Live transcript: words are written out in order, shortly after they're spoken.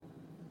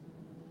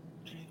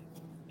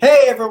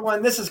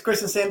everyone, this is Chris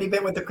and Sandy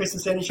Bent with the Chris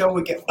and Sandy Show.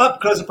 We get up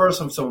close and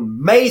personal with some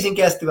amazing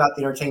guests throughout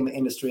the entertainment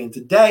industry. And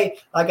today,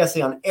 like I say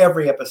on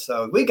every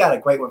episode, we got a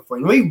great one for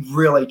you. We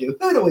really do.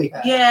 Who do we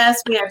have?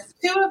 Yes, we have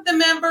two of the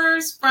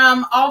members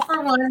from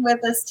All-4-One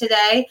with us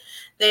today.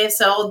 They've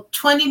sold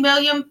 20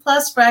 million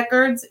plus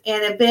records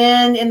and have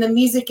been in the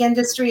music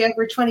industry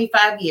over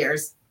 25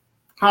 years.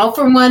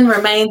 All-4-One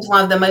remains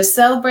one of the most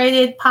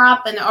celebrated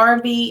pop and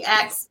R&B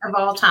acts of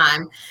all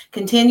time,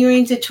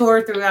 continuing to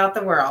tour throughout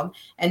the world.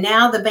 And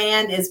now the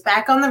band is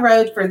back on the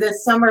road for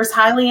this summer's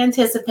highly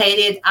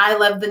anticipated I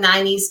Love the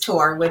 90s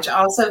tour, which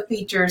also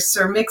features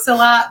Sir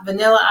Mix-a-Lot,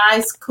 Vanilla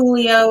Ice,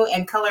 Coolio,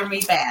 and Color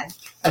Me Bad.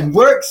 And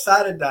we're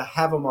excited to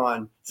have them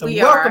on. So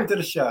welcome to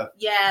the show.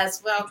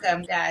 Yes,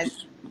 welcome,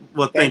 guys.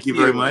 Well, thank you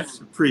very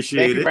much. Appreciate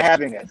it. Thank you for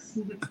having us.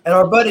 And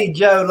our buddy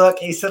Joe, look,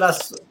 he said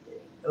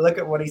look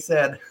at what he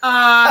said.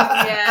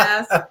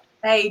 Yes.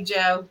 Hey,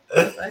 Joe.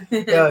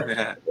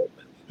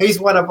 He's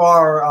one of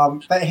our.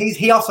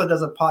 He also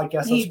does a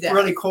podcast. So it's does.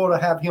 really cool to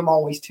have him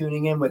always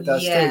tuning in with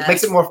us. Yes. Too.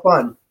 Makes it more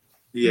fun.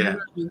 Yeah.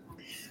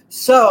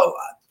 So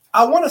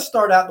I want to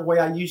start out the way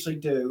I usually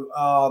do.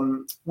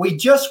 We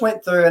just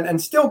went through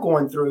and still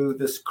going through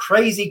this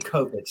crazy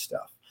COVID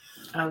stuff.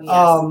 Oh,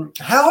 yes.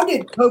 How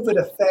did COVID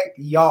affect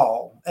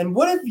y'all? And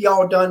what have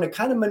y'all done to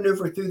kind of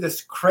maneuver through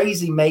this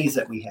crazy maze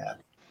that we have?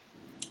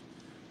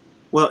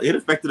 Well, it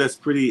affected us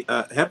pretty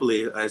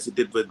heavily, as it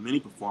did with many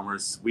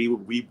performers. We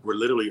were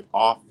literally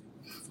off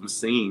from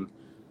singing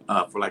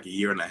for like a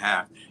year and a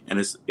half, and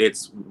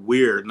it's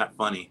weird, not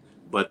funny,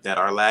 but that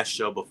our last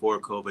show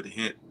before COVID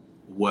hit,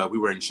 well, we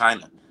were in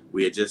China.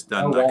 We had just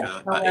done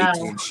a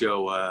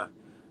 18-show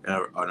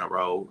on a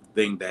row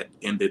thing that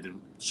ended in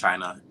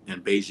China,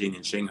 in Beijing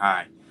and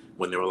Shanghai,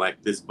 when they were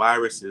like, this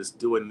virus is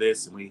doing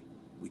this, and we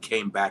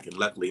came back, and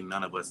luckily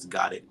none of us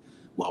got it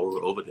while we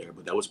were over there,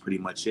 but that was pretty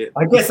much it.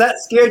 I guess that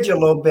scared you a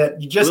little bit.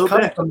 You just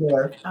come from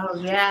there. Oh,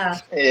 yeah.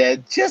 Yeah,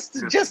 just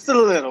a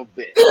little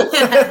bit.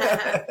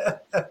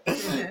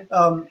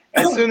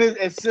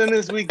 As soon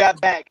as we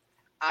got back,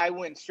 I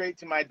went straight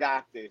to my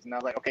doctors, and I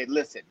was like, okay,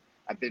 listen,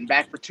 I've been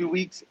back for 2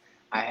 weeks.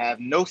 I have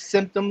no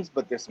symptoms,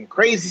 but there's some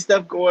crazy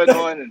stuff going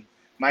on, and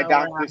my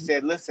doctor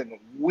said, listen,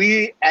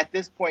 we at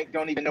this point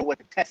don't even know what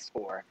to test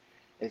for.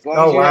 As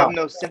long as you have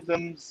no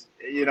symptoms,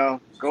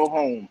 go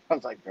home. I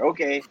was like,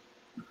 okay.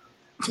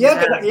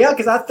 Yeah,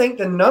 because I think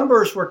the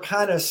numbers were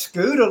kind of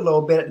skewed a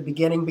little bit at the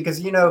beginning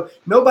because,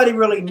 nobody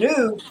really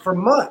knew for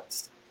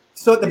months.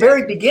 So at the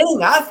very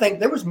beginning, I think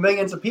there was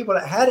millions of people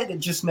that had it that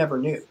just never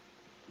knew.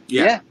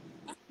 Yeah.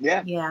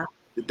 Not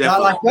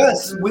like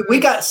us. We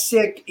got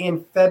sick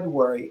in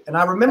February. And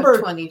I remember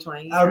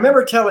 2020. Yeah. I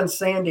remember telling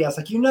Sandy, I was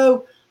like,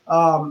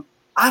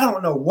 I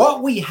don't know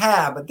what we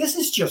have, but this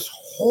is just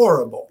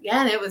horrible.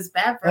 Yeah, and it was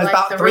bad for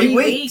about 3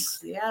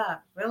 weeks. Yeah,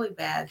 really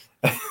bad.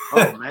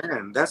 Oh,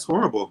 man, that's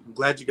horrible. I'm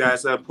glad you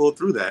guys pulled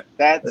through that.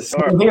 That's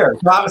horrible. Here.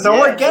 So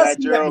we're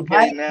guessing you're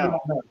okay now.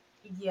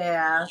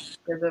 Yeah,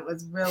 because it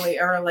was really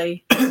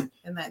early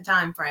in that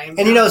time frame.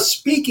 And,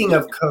 speaking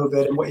of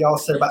COVID and what y'all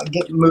said about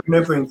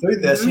maneuvering through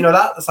this,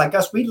 that's like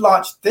us. We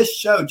launched this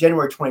show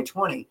January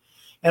 2020.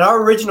 And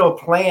our original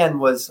plan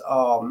was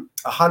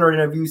 100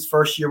 interviews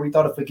first year. We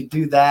thought if we could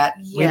do that,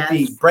 we'd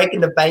be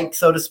breaking the bank,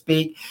 so to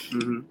speak.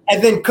 Mm-hmm.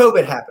 And then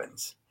COVID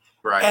happens.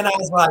 Right. And I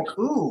was like,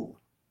 ooh,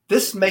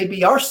 this may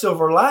be our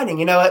silver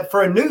lining.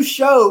 For a new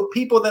show,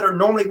 people that are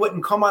normally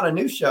wouldn't come on a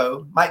new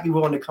show might be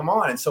willing to come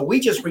on. And so we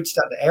just reached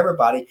out to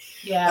everybody.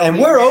 Yeah. And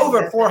we're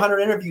over 400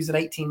 interviews in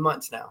 18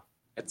 months now.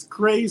 That's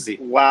crazy.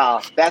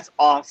 Wow. That's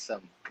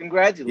awesome.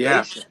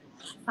 Congratulations.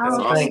 Yeah.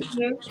 Oh, thank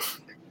you.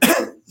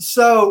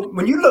 So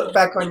when you look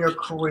back on your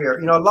career,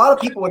 a lot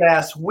of people would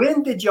ask,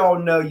 when did y'all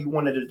know you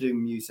wanted to do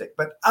music?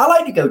 But I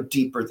like to go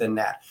deeper than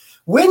that.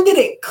 When did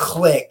it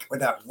click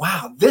without,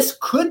 wow, this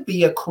could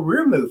be a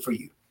career move for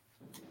you?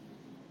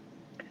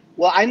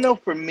 Well, I know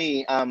for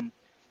me,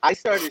 I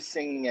started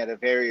singing at a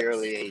very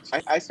early age.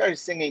 I started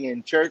singing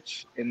in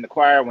church in the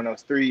choir when I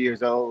was 3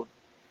 years old.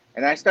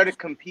 And I started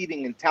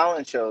competing in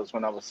talent shows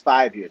when I was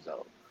 5 years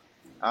old.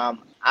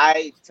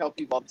 I tell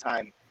people all the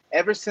time,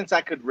 ever since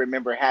I could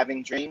remember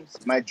having dreams,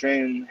 my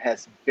dream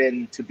has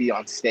been to be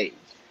on stage.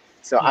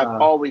 So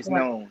I've always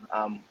known,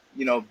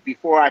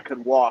 before I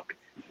could walk,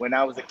 when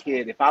I was a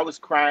kid, if I was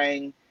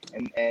crying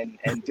and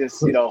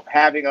just,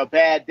 having a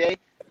bad day,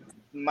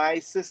 my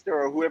sister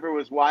or whoever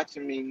was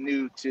watching me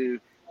knew to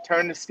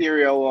turn the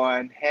stereo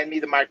on, hand me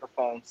the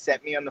microphone,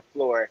 set me on the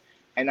floor,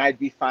 and I'd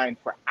be fine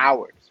for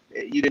hours.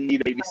 You didn't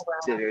need a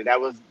babysitter. That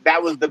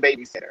was the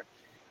babysitter.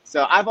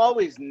 So I've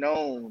always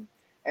known.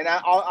 And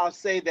I'll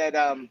say that,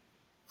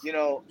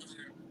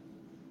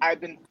 I've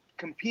been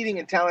competing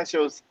in talent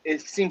shows,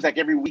 it seems like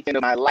every weekend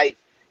of my life,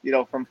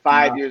 from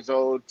 5 years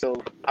old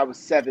till I was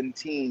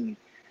 17.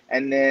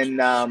 And then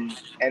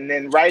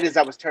right as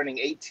I was turning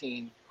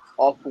 18,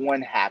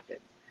 All-4-One happened.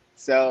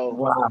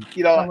 So,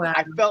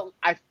 I felt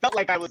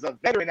like I was a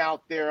veteran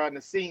out there on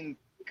the scene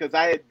because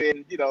I had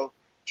been,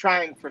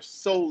 trying for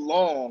so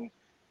long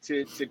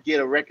to get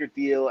a record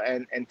deal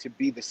and to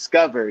be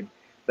discovered.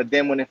 But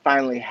then when it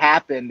finally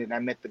happened and I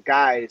met the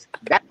guys,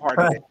 that part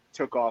of it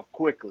took off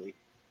quickly.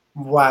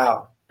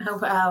 Wow. Oh,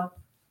 wow.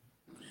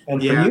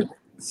 And for you?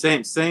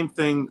 Same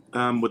thing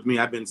with me.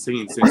 I've been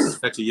singing since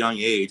such a young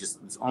age. It's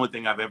the only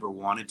thing I've ever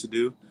wanted to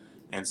do.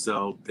 And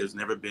so there's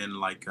never been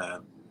like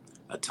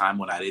a time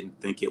when I didn't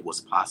think it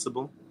was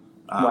possible.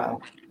 Wow.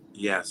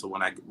 Yeah. So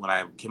when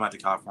I came out to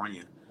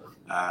California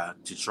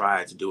to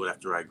try to do it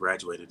after I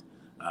graduated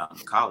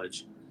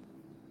college,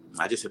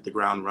 I just hit the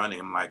ground running.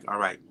 I'm like, all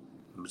right,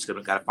 I'm just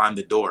gotta find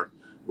the door.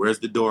 Where's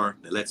the door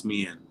that lets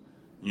me in?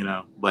 You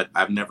know, but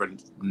I've never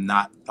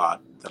not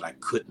thought that I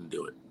couldn't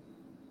do it.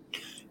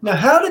 Now,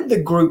 how did the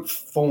group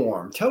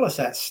form? Tell us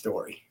that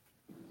story.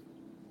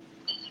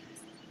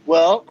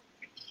 Well,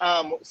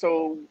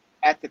 so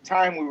at the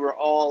time we were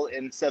all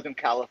in Southern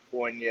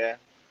California.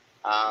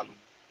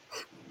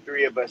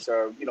 3 of us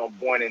are,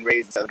 born and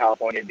raised in Southern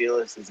California.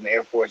 Delious is an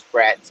Air Force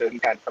brat, so he's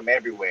kind of from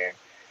everywhere.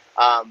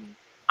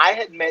 I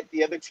had met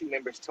the other 2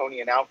 members, Tony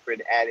and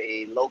Alfred, at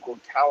a local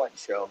talent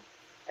show,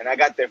 and I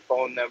got their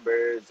phone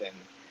numbers, and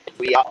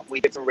we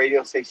did some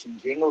radio station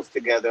jingles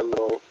together a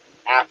little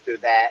after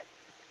that.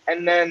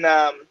 And then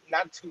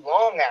not too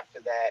long after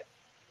that,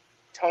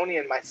 Tony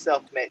and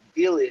myself met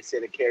Delious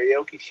at a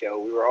karaoke show.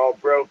 We were all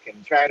broke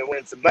and trying to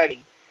win some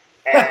money.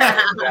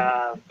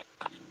 And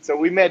so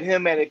we met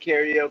him at a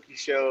karaoke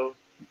show.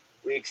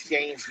 We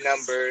exchanged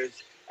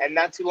numbers. And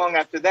not too long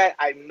after that,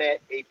 I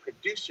met a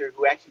producer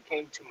who actually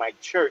came to my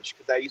church,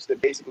 because I used to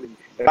basically,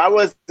 if I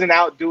wasn't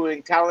out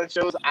doing talent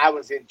shows, I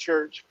was in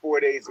church 4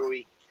 days a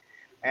week.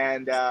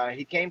 And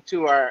he came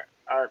to our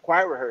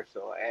choir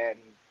rehearsal and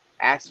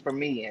asked for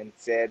me and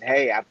said,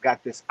 hey, I've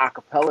got this a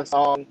cappella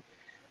song.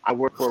 I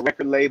work for a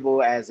record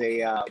label as an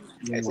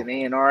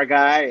A&R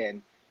guy,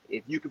 and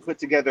if you can put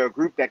together a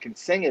group that can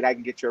sing it, I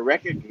can get you a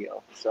record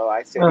deal. So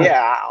I said,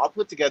 yeah, I'll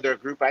put together a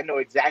group. I know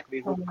exactly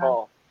who to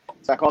call.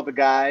 So I called the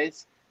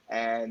guys,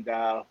 and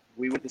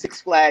we went to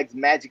Six Flags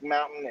Magic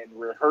Mountain and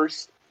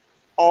rehearsed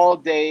all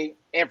day,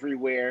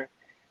 everywhere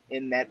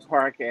in that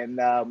park. And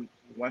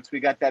once we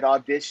got that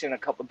audition a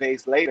couple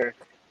days later,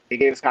 they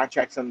gave us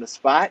contracts on the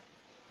spot.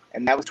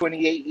 And that was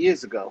 28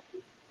 years ago,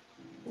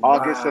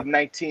 August of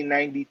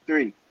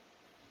 1993.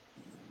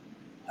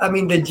 I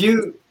mean,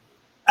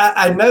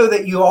 I know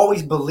that you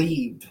always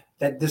believed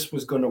that this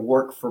was going to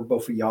work for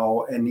both of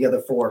y'all and the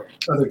other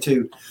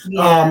 2.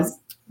 Yes.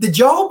 Did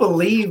y'all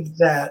believe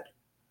that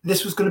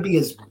this was going to be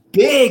as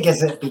big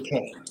as it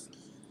became?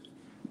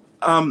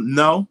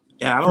 No.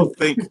 And I don't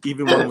think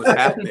even when it was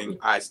happening,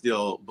 I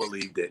still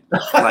believed it.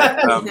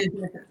 Like,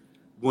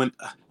 when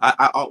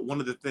one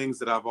of the things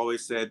that I've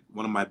always said,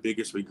 one of my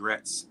biggest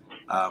regrets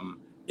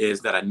is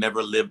that I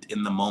never lived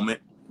in the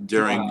moment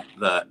during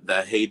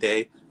the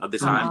heyday of the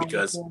time,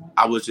 because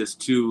I was just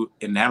too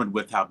enamored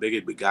with how big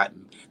it had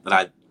gotten that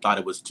I thought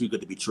it was too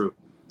good to be true.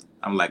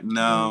 I'm like,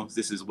 no,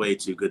 this is way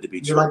too good to be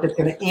true. You're like, it's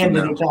going to end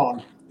any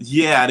time.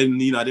 Yeah, I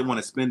didn't want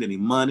to spend any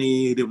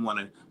money. Didn't want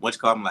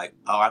to I'm like,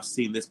 oh, I've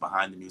seen this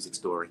behind the music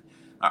story.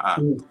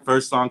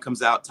 First song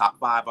comes out, top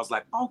 5. I was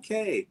like,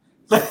 okay.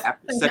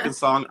 Second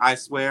song, I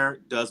Swear,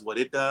 does what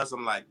it does.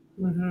 I'm like,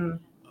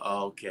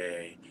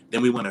 okay.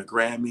 Then we win a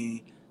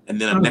Grammy, and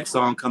then the next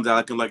song comes out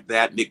looking like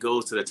that, and it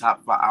goes to the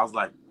top 5. I was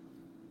like,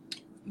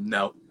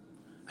 no.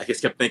 I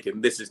just kept thinking,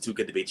 this is too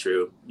good to be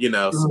true.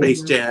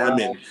 Space Jam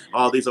and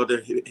all these other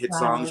hit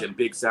songs and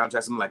big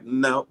soundtracks. I'm like,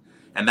 no.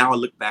 And now I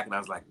look back and I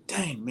was like,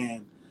 dang,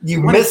 man.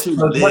 You missed to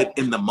live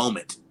in the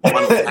moment.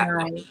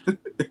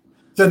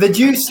 So did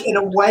you, in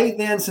a way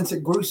then, since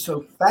it grew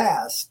so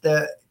fast,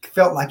 that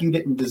felt like you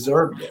didn't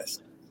deserve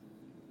this?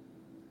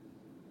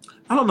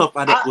 I don't know if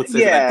I would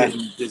say that I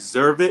didn't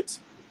deserve it.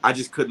 I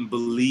just couldn't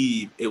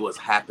believe it was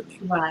happening.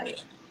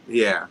 Right.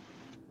 Yeah.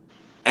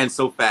 And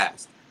so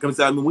fast. Because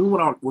when we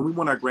won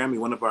our Grammy,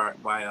 one of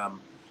my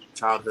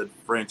childhood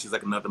friends, she's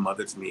like another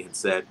mother to me, had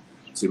said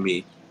to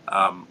me,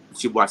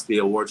 she watched the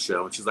award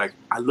show, and she's like,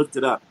 I looked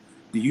it up.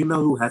 Do you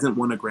know who hasn't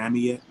won a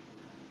Grammy yet?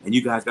 And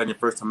you guys got your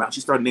first time out.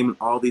 She started naming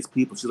all these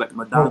people. She's like,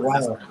 Madonna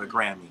doesn't have a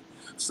Grammy.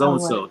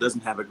 So-and-so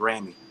doesn't have a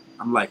Grammy.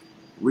 I'm like,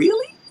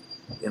 really?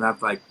 And I'm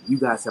like, you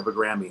guys have a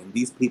Grammy. And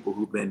these people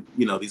who've been,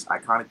 these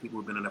iconic people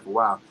who've been in there for a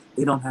while,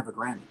 they don't have a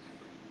Grammy.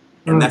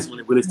 And that's when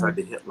it really started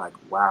to hit like,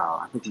 wow,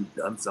 I think we've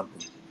done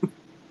something.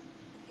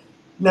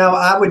 Now,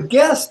 I would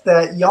guess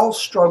that y'all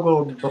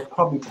struggled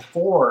probably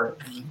before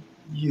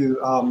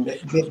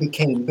it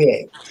became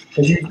big,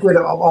 because you did it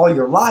all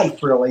your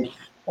life, really.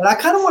 And I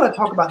kind of want to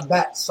talk about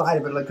that side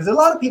of it, because a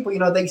lot of people,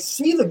 they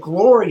see the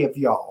glory of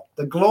y'all,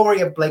 the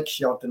glory of Blake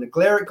Shelton, the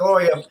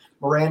glory of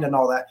Miranda and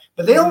all that,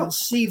 but they don't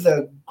see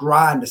the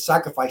grind, the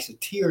sacrifice, the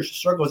tears, the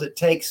struggles it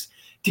takes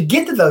to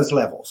get to those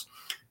levels.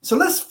 So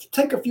let's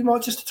take a few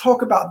moments just to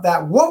talk about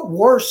that. What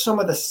were some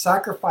of the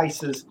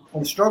sacrifices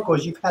and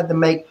struggles you've had to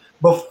make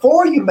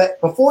before you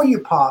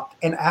popped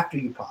and after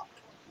you popped?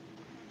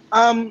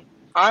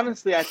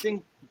 Honestly, I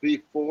think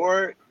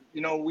before,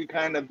 we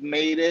kind of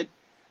made it,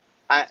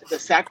 the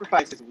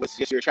sacrifices was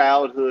just your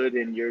childhood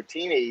and your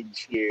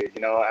teenage years.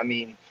 I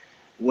mean,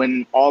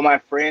 when all my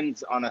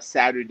friends on a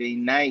Saturday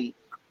night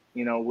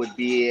would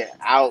be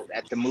out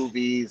at the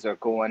movies or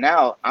going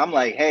out, I'm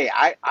like, hey,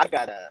 I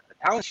got a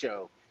talent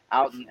show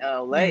out in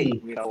LA,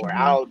 or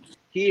out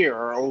here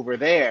or over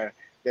there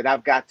that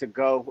I've got to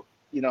go,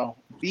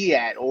 be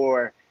at,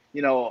 or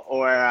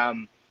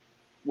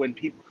when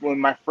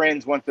my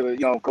friends want to,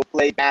 go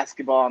play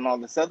basketball and all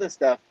this other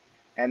stuff,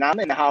 and I'm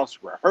in the house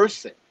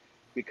rehearsing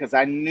because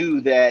I knew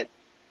that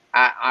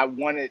I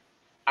wanted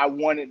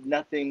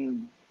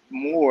nothing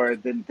more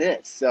than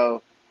this.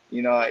 So,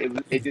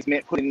 it just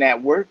meant putting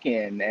that work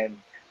in. And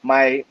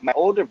my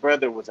older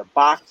brother was a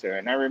boxer,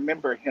 and I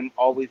remember him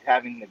always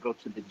having to go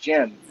to the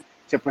gym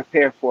to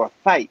prepare for a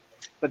fight.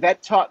 But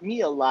that taught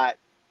me a lot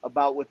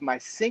about with my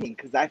singing,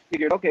 because I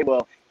figured, okay,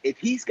 well, if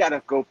he's got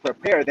to go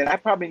prepare, then I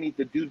probably need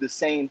to do the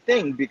same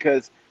thing,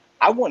 because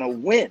I want to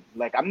win.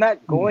 Like, I'm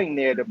not going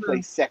there to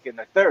play second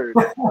or third.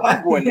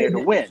 I'm going there to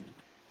win.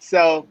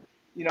 So,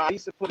 I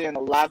used to put in a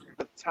lot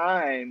of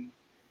time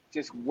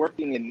just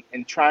working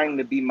and trying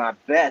to be my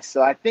best.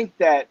 So I think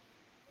that,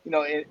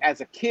 as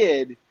a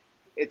kid,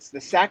 it's the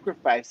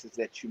sacrifices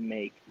that you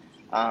make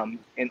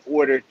in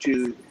order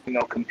to,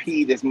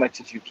 compete as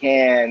much as you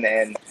can,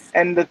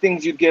 and the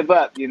things you give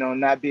up,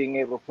 not being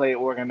able to play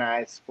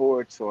organized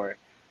sports or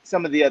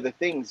some of the other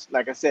things,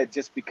 like I said,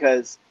 just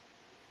because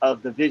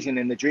of the vision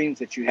and the dreams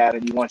that you have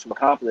and you want to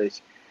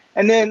accomplish.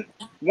 And then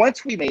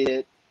once we made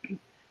it,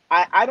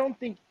 I don't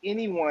think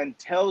anyone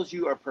tells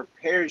you or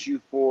prepares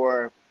you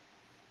for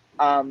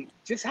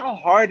just how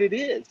hard it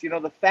is.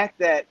 The fact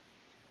that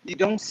you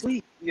don't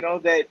sleep,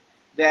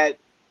 that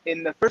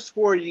in the first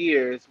 4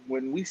 years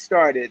when we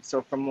started,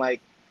 so from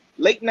like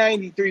late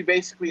 93,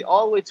 basically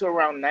all the way to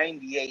around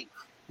 98,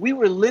 we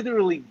were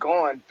literally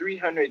gone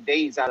 300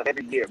 days out of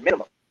every year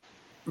minimum.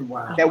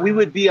 Wow. That we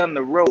would be on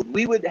the road.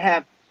 We would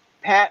have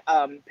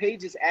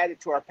pages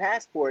added to our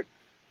passport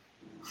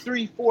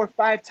 3, 4,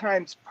 5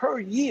 times per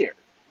year.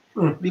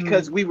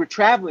 Because we were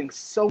traveling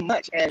so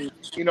much, and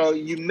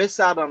you miss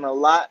out on a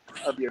lot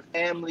of your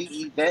family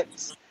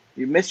events.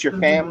 You miss your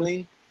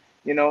family,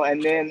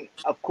 and then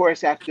of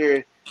course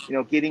after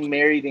getting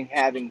married and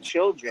having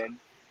children,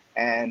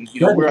 and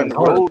we're on the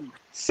road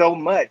so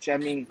much. I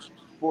mean,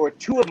 for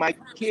 2 of my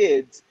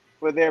kids,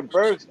 for their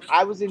births,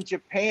 I was in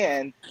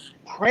Japan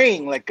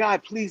praying like,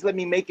 God, please let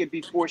me make it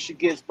before she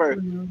gives birth.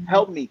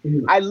 Help me.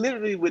 I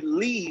literally would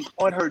leave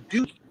on her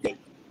due date.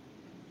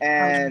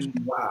 And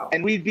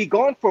we'd be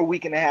gone for a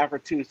week and a half or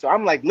 2. So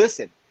I'm like,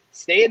 listen,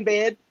 stay in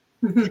bed,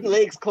 keep your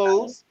legs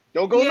closed,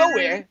 don't go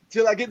nowhere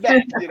till I get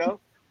back,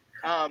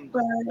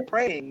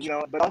 praying,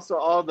 but also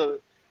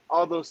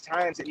all those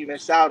times that you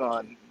miss out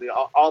on,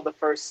 all the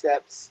first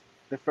steps,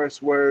 the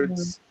first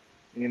words,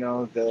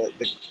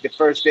 the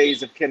first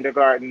days of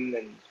kindergarten,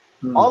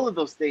 and all of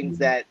those things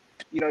that,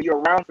 you're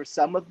around for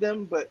some of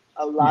them, but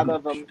a lot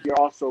of them you're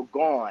also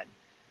gone.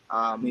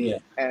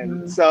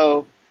 And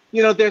so,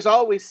 there's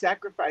always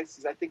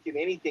sacrifices, I think, in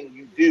anything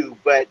you do,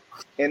 but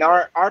in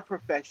our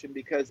profession,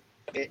 because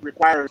it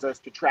requires us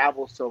to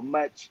travel so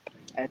much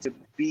and to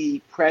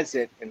be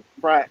present in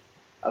front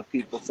of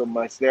people so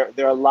much, there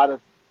are a lot of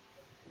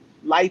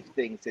life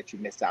things that you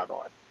miss out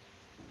on.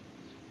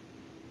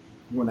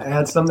 You want to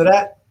add some to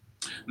that?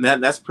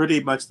 That's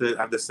pretty much the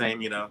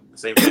same, the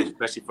same thing,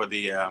 especially for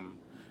the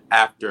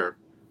after,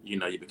 you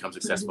become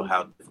successful,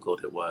 how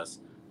difficult it was.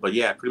 But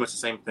yeah, pretty much the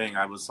same thing.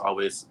 I was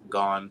always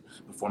gone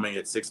performing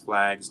at Six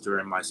Flags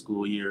during my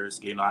school years,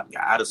 getting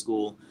out of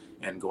school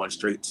and going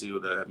straight to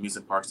the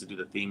amusement parks to do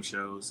the theme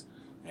shows,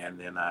 and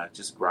then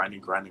just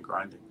grinding.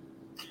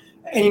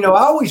 And, I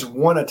always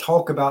want to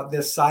talk about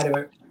this side of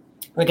it,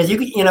 because a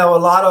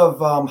lot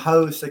of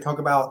hosts, they talk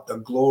about the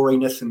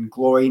gloriness.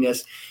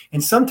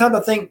 And sometimes I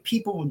think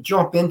people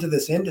jump into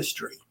this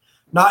industry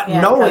not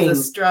knowing the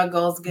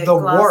struggles get the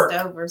glossed work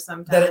over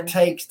sometimes. that it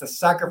takes, the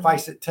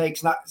sacrifice it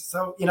takes. Not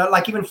so,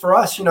 like even for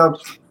us,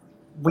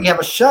 we have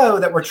a show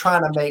that we're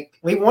trying to make.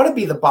 We want to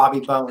be the Bobby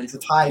Bones, the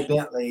Ty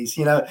Bentleys,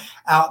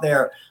 out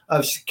there,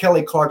 of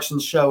Kelly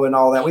Clarkson's show and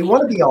all that. We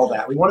want to be all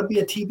that. We want to be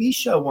a TV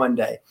show one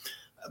day.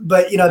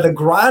 But, the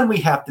grind we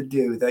have to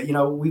do,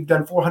 we've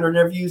done 400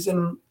 interviews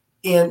and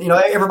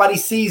everybody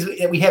sees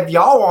that we have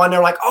y'all on.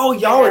 They're like, oh,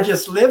 y'all are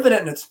just living it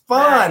and it's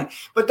fun. Right.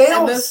 But they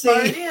don't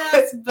see.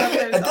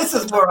 And this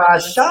is where I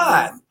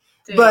shine.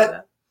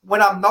 But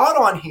when I'm not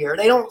on here,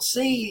 they don't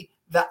see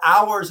the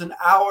hours and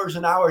hours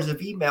and hours of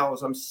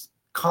emails I'm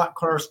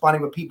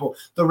corresponding with people,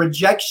 the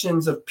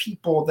rejections of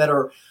people that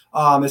are,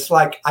 it's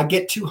like I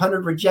get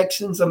 200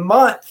 rejections a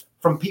month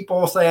from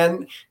people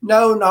saying,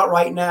 no, not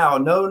right now.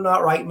 No,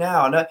 not right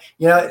now. No,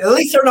 at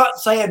least they're not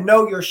saying,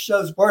 no, your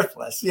show's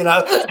worthless,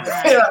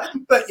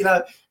 but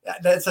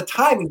that's a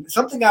timing.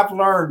 Something I've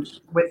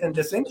learned within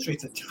this industry,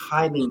 it's a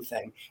timing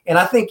thing. And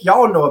I think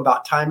y'all know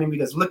about timing,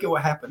 because look at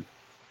what happened.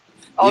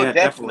 Oh, yeah,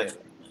 definitely.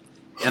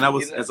 And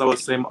as I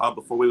was saying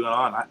before we went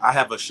on, I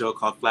have a show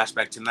called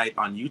Flashback Tonight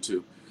on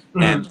YouTube,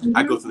 and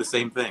I go through the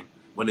same thing.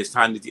 When it's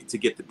time to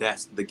get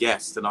the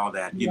guests and all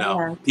that,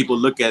 people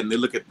look at it and they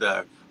look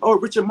at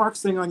Richard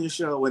Marx thing on your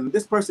show, and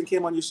this person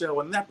came on your show,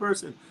 and that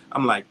person.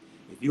 I'm like,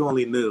 if you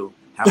only knew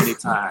how many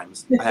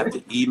times I have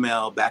to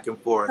email back and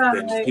forth,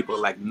 and Right. people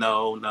are like,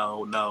 no,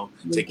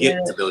 You to get get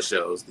it. to those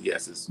shows, the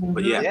yeses.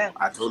 But Mhm. yeah,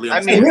 I totally I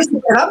understand.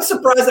 mean, And I'm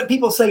surprised that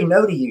people say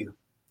no to you.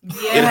 It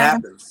Yeah.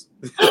 happens.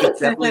 It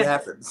definitely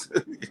happens.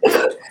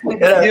 you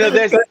know,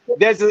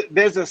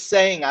 there's a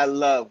saying I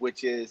love,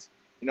 which is,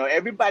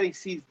 everybody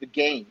sees the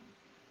game,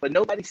 but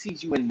nobody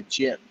sees you in the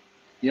gym.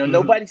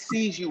 Nobody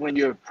sees you when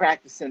you're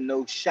practicing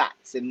those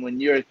shots and when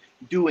you're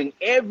doing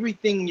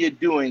everything you're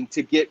doing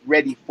to get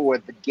ready for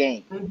the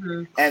game.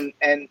 Mhm. And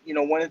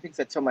one of the things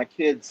I tell my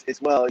kids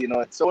as well,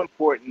 it's so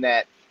important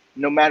that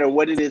no matter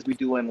what it is we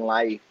do in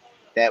life,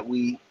 that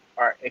we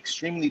are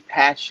extremely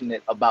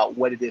passionate about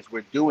what it is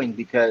we're doing,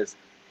 because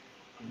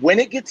when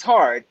it gets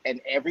hard,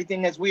 and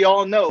everything, as we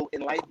all know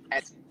in life,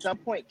 at some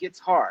point gets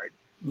hard.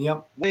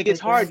 Yep. When it gets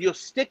hard, you'll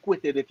stick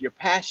with it if you're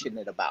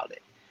passionate about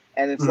it.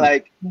 And it's Mhm.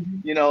 like,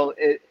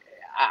 Mhm.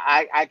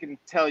 I can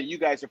tell you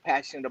guys are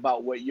passionate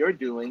about what you're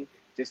doing,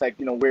 just like,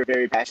 we're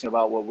very passionate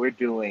about what we're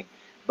doing.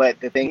 But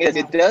the thing is,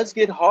 it does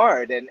get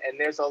hard. And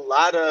there's a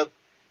lot of,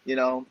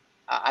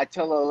 I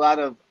tell a lot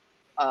of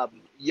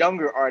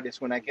younger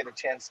artists when I get a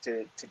chance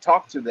to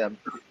talk to them,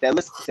 that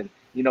listen,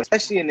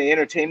 especially in the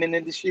entertainment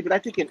industry, but I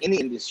think in any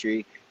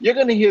industry, you're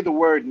going to hear the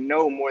word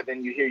no more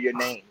than you hear your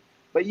name.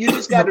 But you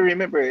just got to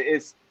remember,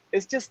 it's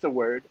just a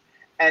word,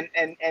 and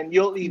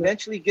you'll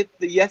eventually get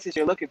the yeses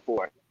you're looking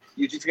for.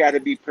 You just got to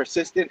be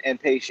persistent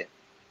and patient.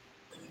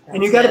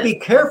 And you got to be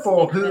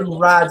careful who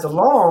rides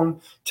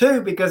along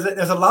too, because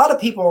there's a lot of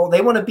people,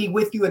 they want to be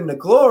with you in the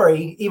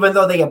glory, even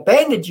though they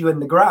abandoned you in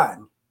the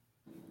grind.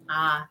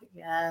 Ah,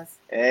 yes.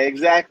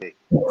 Exactly.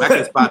 I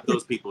can spot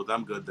those people.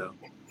 I'm good though.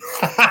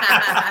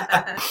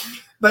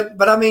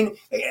 But I mean,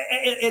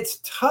 it's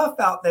tough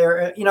out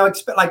there,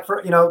 like for,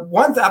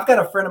 I've got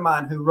a friend of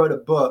mine who wrote a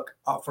book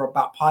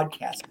about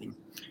podcasting,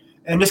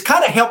 and this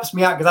kind of helps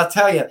me out, because I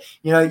tell you,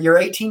 you're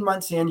 18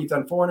 months in, you've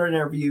done 400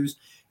 interviews,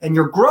 and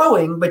you're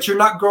growing, but you're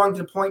not growing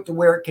to the point to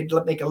where it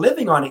could make a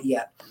living on it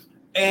yet.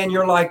 And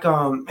you're like,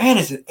 man,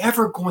 is it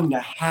ever going to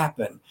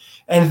happen?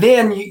 And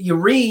then you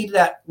read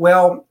that,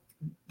 well,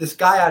 this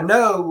guy I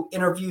know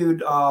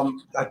interviewed a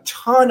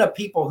ton of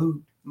people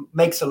who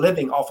makes a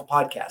living off of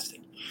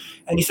podcasting.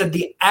 And he said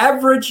the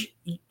average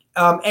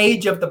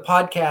age of the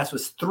podcast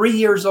was 3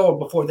 years old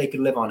before they could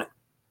live on it.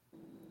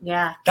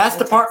 Yeah. That's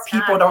the part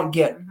people don't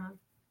get.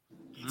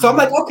 Mm-hmm. So I'm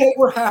like, okay,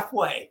 we're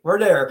halfway. We're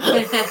there.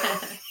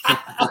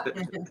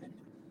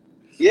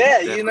 Yeah,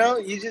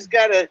 you just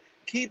got to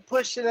keep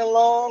pushing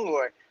along,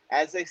 or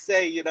as they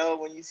say,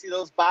 when you see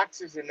those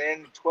boxers and they're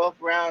in the 12th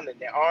round and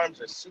their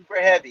arms are super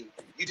heavy,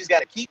 you just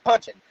got to keep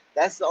punching.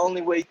 That's the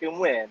only way you can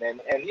win.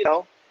 And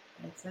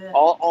That's it.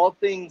 all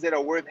things that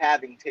are worth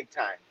having take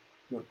time.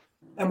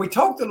 And we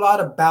talked a lot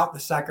about the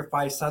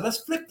sacrifice side. Let's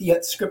flip the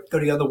script, go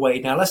the other way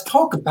now. Let's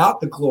talk about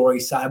the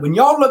glory side. When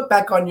y'all look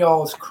back on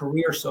y'all's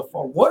career so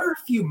far, what are a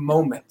few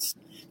moments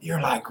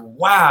you're like,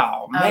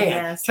 wow, man?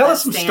 Yes, tell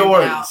us some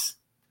stories.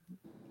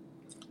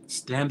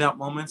 Standout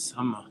moments?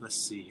 Let's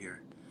see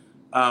here.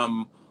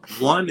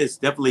 One is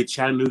definitely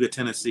Chattanooga,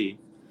 Tennessee.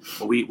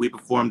 We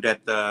performed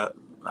at I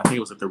think it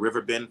was at the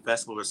River Bend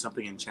Festival or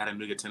something in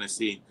Chattanooga,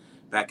 Tennessee,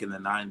 back in the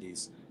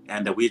 90s.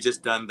 And we had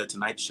just done the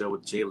Tonight Show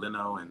with Jay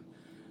Leno,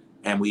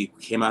 and we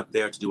came out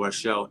there to do our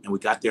show, and we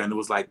got there, and it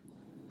was like,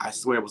 I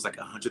swear it was like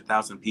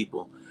 100,000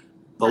 people,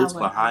 boats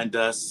behind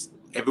us,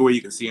 everywhere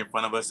you can see in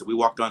front of us. And we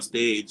walked on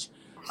stage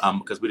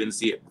because we didn't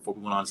see it before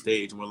we went on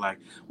stage, and we're like,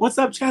 "What's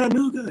up,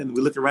 Chattanooga?" And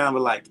we looked around, we're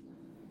like,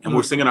 and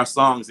we're singing our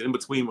songs, and in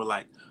between, we're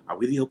like, "Are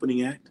we the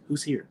opening act?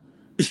 Who's here?"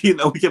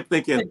 We kept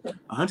thinking,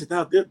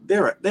 100,000.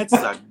 That's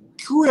a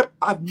grip.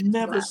 I've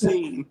never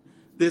seen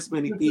this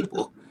many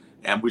people.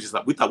 And we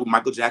thought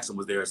Michael Jackson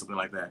was there or something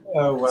like that.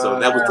 Oh, wow. So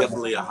that was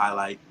definitely a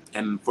highlight.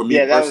 And for me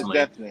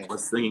personally,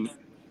 was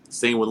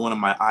singing with one of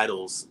my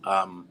idols,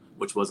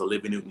 which was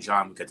Olivia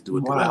Newton-John. We got to do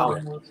a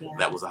duet.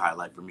 That was a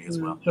highlight for me as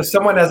well. So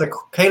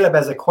Caleb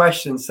has a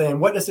question saying,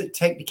 what does it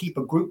take to keep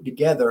a group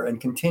together and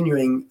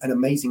continuing an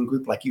amazing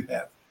group like you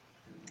have?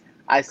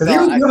 Because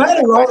you had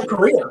a long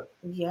career.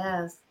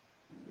 Yes.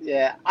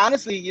 Yeah,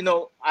 honestly,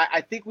 I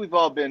think we've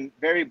all been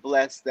very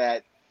blessed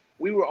that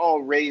we were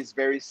all raised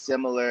very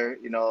similar,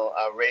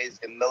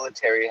 raised in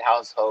military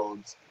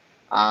households,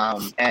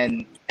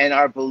 and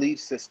our belief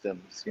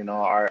systems,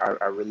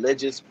 our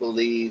religious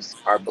beliefs,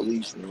 our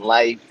beliefs in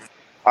life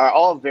are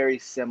all very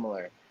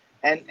similar.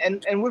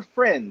 And we're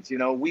friends,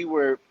 we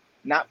were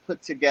not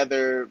put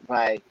together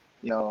by,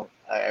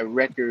 a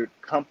record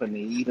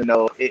company, even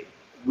though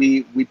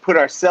we put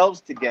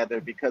ourselves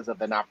together because of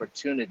an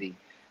opportunity.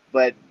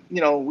 But,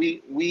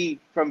 we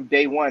from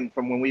day one,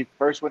 from when we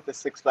first went to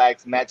Six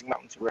Flags Magic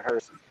Mountain to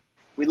rehearse,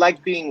 we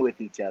like being with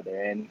each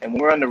other. And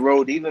we're on the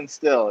road even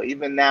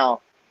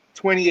now,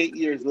 28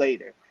 years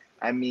later.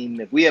 I mean,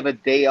 if we have a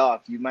day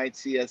off, you might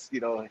see us,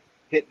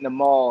 hitting the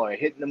mall or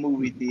hitting the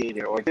movie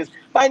theater or just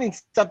finding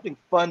something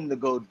fun to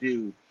go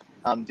do,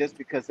 just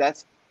because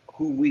that's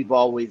who we've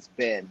always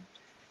been.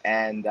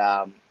 And,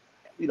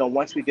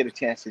 once we get a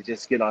chance to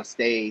just get on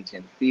stage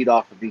and feed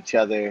off of each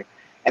other,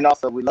 and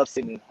also we love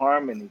singing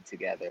harmony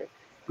together,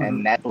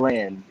 and that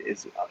blend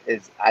is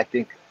I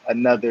think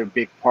another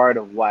big part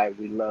of why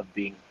we love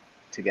being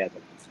together.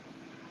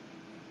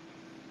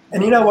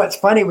 And you know what's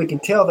funny? We can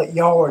tell that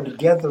y'all are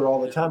together all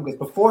the time because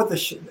before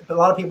a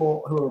lot of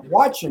people who are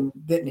watching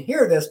didn't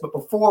hear this, but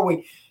before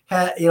we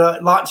had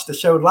launched the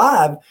show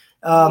live,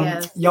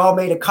 y'all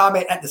made a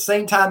comment at the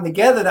same time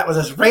together that was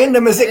as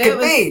random as it could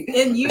be.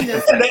 In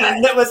unison.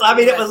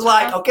 It was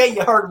like, okay,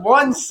 you heard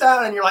one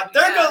sound and you're like,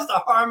 there goes the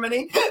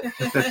harmony.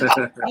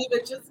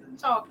 Even just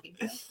talking.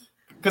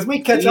 Because we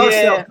catch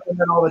ourselves doing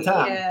that all the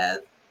time. Yes.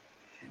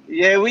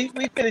 Yeah, we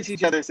finish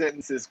each other's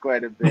sentences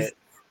quite a bit.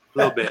 A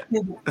little bit.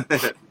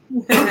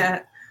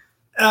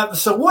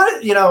 So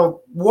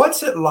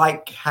what's it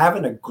like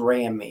having a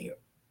Grammy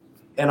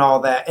and all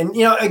that? And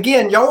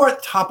again, y'all were at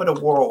the top of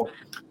the world.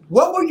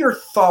 What were your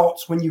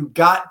thoughts when you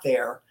got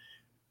there?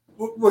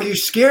 Were you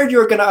scared you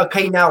were gonna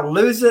now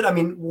lose it? I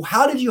mean,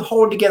 how did you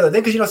hold together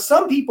then? Because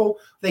some people,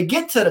 they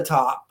get to the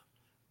top,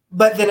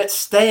 but then it's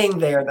staying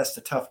there that's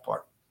the tough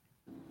part.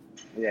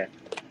 Yeah.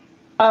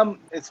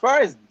 As far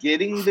as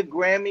getting the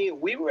Grammy,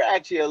 we were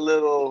actually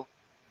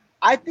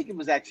I think it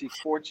was actually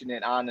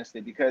fortunate,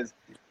 honestly, because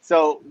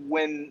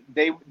when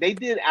they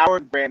did our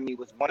Grammy,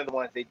 was one of the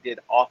ones they did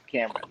off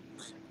camera.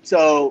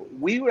 So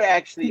we were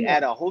actually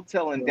at a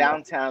hotel in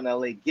downtown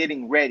LA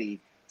getting ready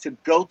to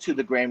go to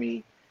the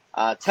Grammy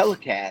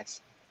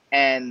telecast.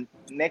 And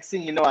next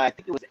thing you know, I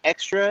think it was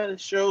Extra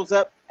shows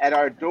up at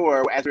our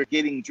door as we're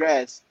getting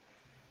dressed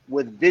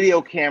with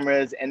video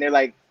cameras. And they're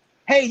like,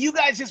 hey, you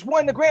guys just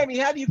won the Grammy.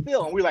 How do you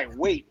feel? And we're like,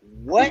 wait,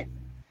 what?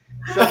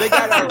 So they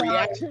got our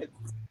reaction.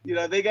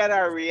 They got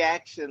our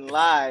reaction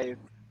live.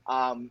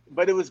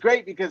 But it was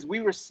great because we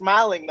were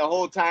smiling the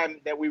whole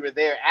time that we were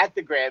there at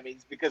the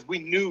Grammys because we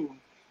knew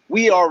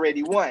we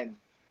already won.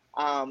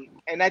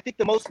 And I think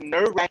the most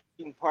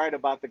nerve-wracking part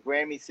about the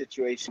Grammy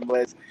situation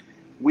was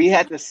we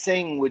had to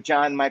sing with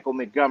John Michael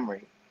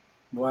Montgomery.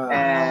 Wow.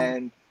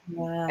 And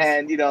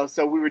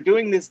so we were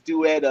doing this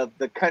duet of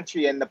the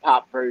country and the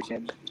pop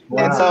version.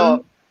 Wow. And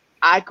so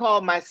I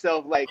called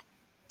myself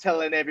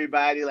telling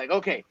everybody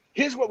okay,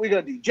 here's what we're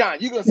gonna do. John,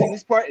 you're gonna sing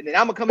this part, and then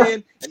I'm gonna come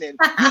in, and then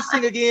you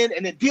sing again,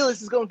 and then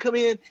Delious is gonna come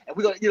in, and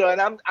we're gonna,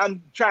 and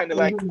I'm trying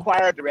to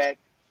choir direct.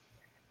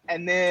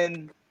 And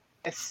then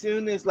as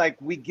soon as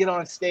we get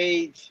on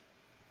stage,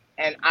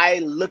 and I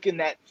look in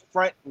that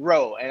front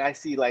row, and I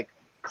see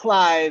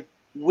Clive,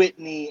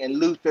 Whitney, and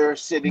Luther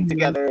sitting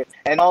together,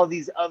 and all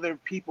these other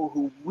people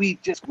who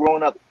we've just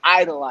grown up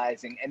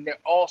idolizing, and they're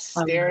all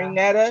staring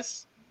at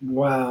us.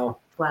 Wow.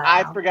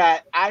 I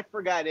forgot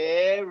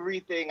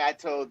everything I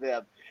told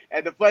them.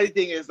 And the funny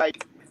thing is,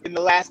 in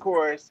the last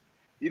chorus,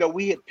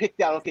 we had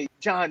picked out, okay,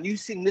 John, you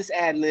sing this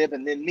ad lib,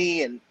 and then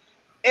me. And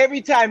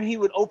every time he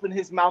would open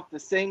his mouth to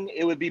sing,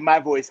 it would be my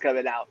voice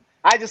coming out.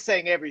 I just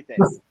sang everything.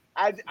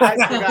 I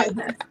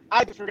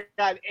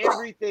forgot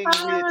everything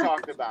we had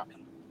talked about.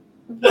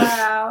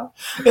 Wow.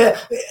 Yeah,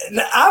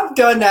 I've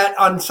done that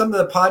on some of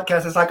the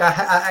podcasts. It's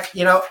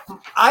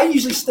I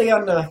usually stay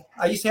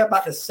I used to have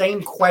about the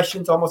same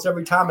questions almost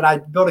every time, and I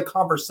build a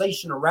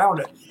conversation around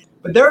it.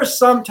 But there are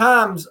some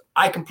times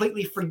I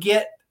completely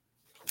forget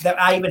that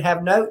I even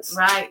have notes.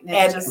 Right.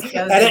 And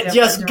it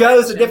just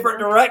goes a different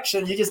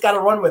direction. You just got to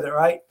run with it,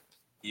 right?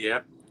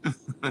 Yep.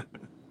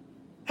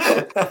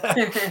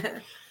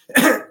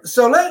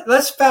 So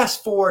let's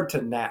fast forward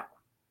to now.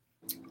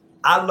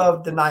 I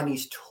love the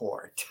 90s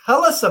tour.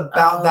 Tell us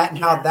about that and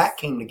how that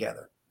came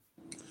together.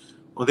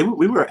 Well,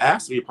 we were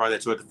asked to be a part of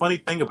that tour. The funny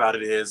thing about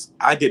it is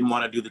I didn't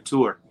want to do the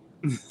tour.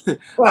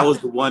 I was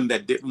the one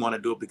that didn't want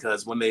to do it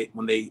because when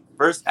they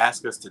first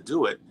asked us to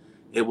do it,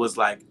 it was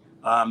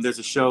there's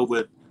a show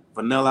with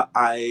Vanilla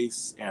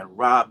Ice and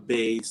Rob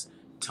Bass,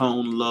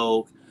 Tone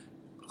Loc,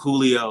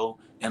 Coolio,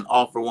 and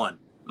All-4-One.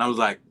 And I was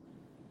like,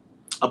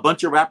 a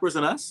bunch of rappers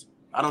and us?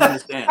 I don't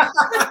understand.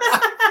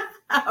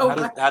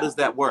 How does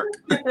that work?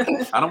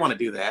 I don't want to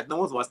do that. No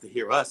one wants to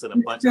hear us at a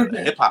bunch of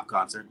a hip hop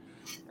concert.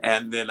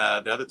 And then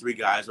the other three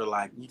guys were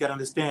like, you got to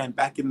understand,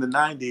 back in the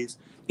 90s,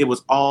 it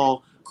was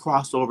all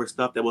crossover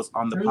stuff that was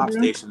on the pop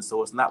station.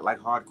 So it's not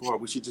hardcore.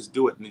 We should just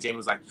do it. And Jamie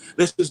was like,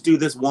 let's just do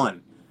this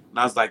one. And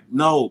I was like,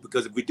 no,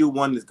 because if we do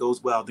one that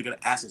goes well, they're going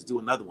to ask us to do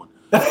another one.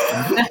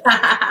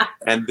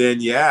 And then,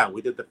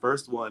 we did the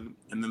first one.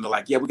 And then they're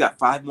like, we got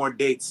 5 more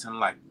dates. And I'm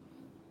like,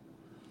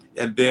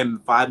 and then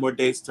 5 more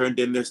dates turned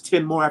in. There's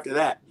 10 more after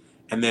that.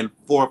 And then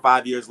 4 or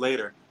 5 years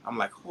later, I'm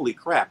like, holy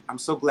crap. I'm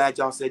so glad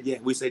y'all said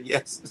yes. We said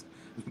yes.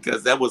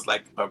 Because that was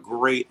a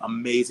great,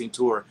 amazing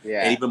tour.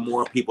 Yeah. And even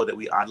more people that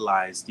we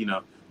idolized,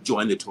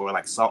 joined the tour.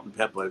 Salt and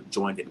Pepper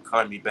joined it and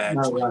Called Me Back.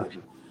 Oh, wow.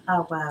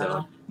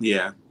 So,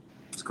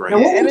 it's great.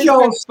 Now, what would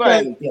y'all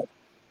say?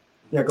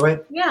 Yeah, go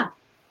ahead. Yeah.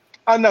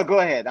 Oh, no, go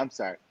ahead. I'm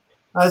sorry.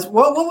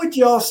 What would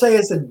y'all say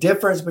is the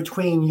difference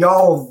between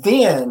y'all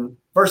then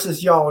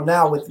versus y'all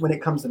now when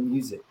it comes to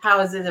music? How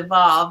has it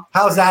evolved?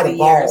 How's that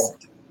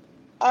evolved?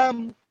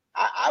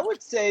 I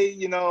would say,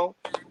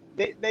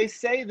 they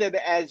say that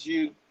as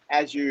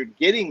you're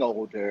getting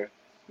older,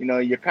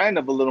 you're kind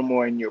of a little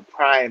more in your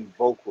prime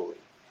vocally.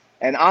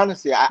 And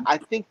honestly, I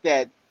think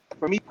that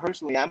for me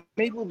personally, I'm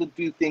able to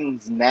do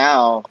things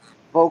now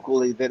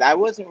vocally that I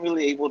wasn't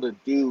really able to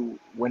do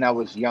when I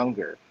was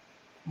younger.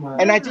 Wow.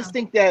 And I just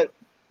think that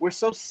we're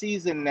so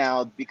seasoned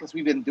now because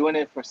we've been doing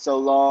it for so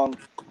long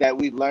that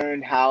we've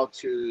learned how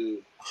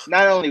to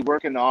not only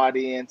work an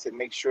audience and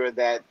make sure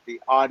that the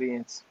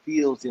audience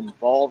feels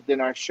involved in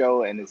our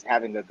show and is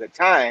having a good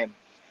time,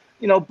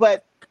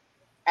 but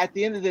at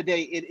the end of the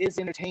day, it is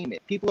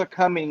entertainment. People are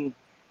coming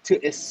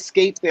to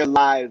escape their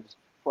lives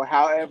for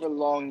however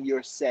long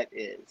your set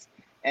is.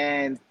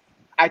 And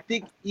I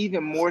think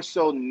even more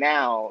so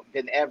now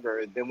than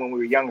ever than when we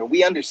were younger,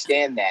 we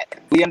understand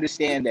that. We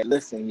understand that,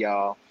 listen,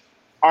 y'all,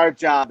 our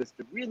job is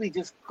to really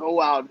just go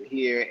out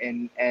here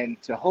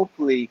and to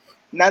hopefully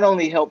not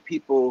only help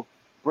people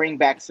bring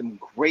back some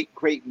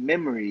great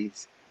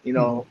memories,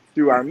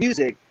 through our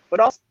music, but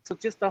also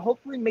just to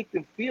hopefully make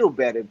them feel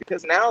better.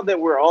 Because now that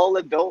we're all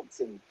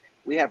adults and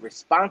we have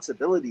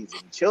responsibilities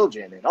and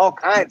children and all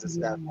kinds of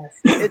stuff,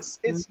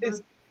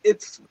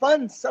 it's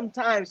fun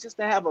sometimes just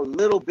to have a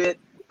little bit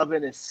of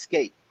an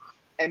escape.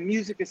 And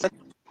music is such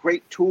a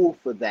great tool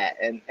for that.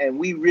 And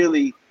we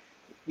really,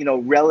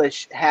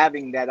 relish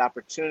having that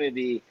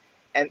opportunity,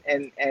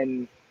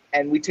 and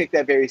we take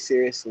that very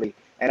seriously.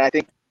 And I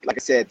think, like I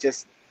said,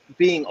 just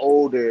being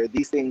older,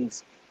 these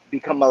things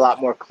become a lot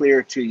more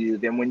clear to you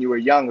than when you were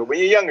younger. When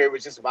you're younger, it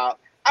was just about,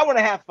 I want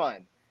to have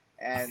fun.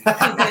 And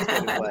that's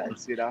what it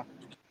was,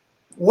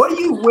 What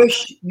do you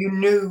wish you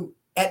knew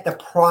at the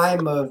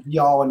prime of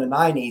y'all in the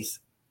 90s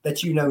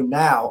that you know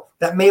now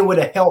that may would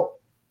have helped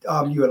you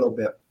a little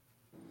bit?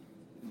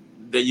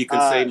 That you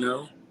can say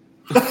no?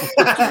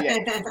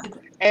 Yeah.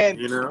 And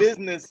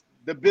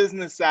the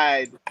business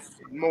side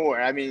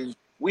more. I mean,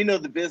 we know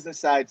the business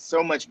side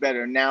so much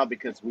better now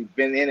because we've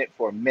been in it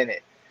for a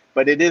minute.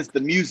 But it is the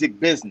music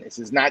business.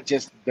 It's not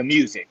just the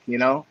music,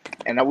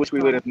 And I wish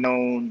we would have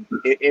known,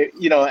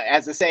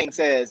 as the saying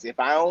says, if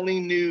I only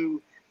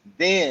knew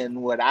then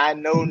what I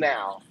know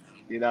now,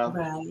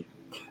 Right.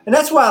 And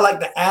that's why I like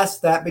to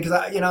ask that, because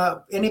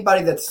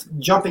anybody that's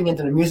jumping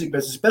into the music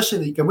business,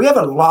 especially we have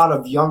a lot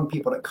of young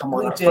people that come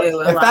on. We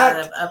do. In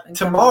fact,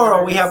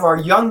 tomorrow we have our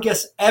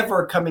youngest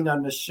ever coming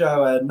on the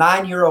show, a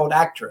 9-year-old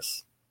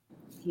actress.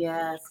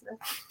 Yes.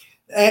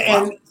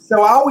 And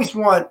so I always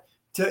want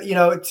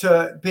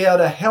to be able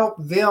to help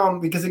them,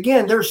 because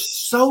again, there's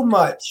so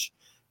much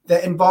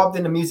that involved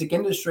in the music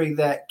industry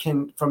that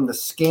can, from the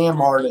scam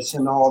artists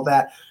and all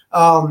that.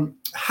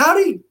 How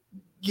do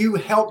you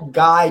help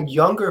guide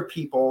younger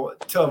people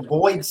to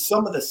avoid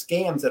some of the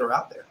scams that are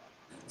out there?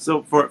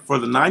 So for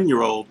the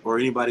 9-year-old or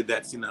anybody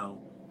that's,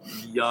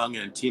 young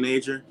and a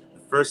teenager, the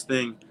first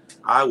thing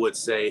I would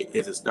say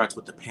is it starts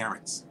with the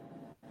parents.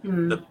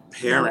 The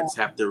parents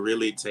have to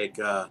really take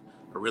a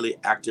really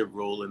active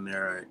role in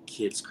their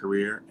kid's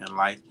career and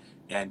life.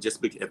 And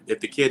just if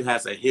the kid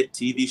has a hit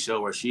TV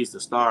show where she's the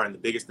star and the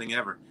biggest thing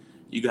ever,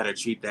 you got to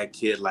treat that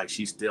kid like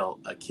she's still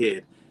a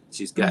kid.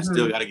 She's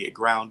still got to get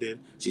grounded.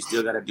 She's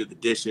still got to do the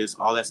dishes,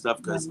 all that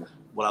stuff. Because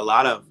what a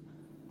lot of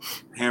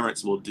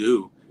parents will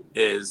do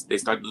is they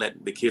start to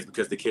let the kids,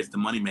 because the kid's the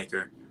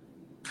moneymaker,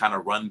 kind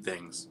of run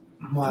things.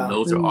 Wow. And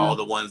those are all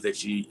the ones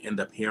that you end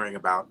up hearing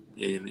about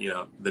in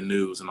the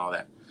news and all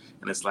that.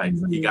 And it's like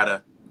you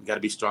gotta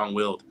be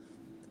strong-willed.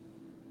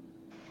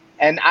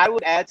 And I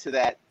would add to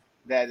that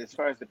as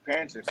far as the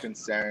parents are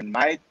concerned,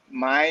 my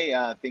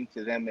thing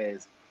to them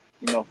is,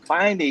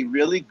 find a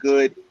really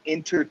good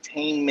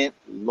entertainment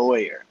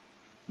lawyer,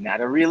 not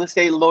a real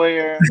estate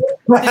lawyer,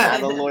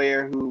 not a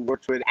lawyer who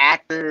works with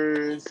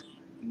actors,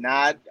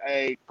 not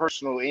a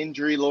personal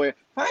injury lawyer.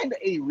 Find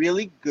a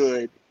really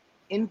good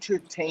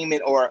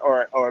entertainment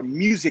or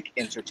music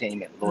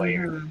entertainment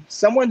lawyer,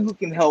 someone who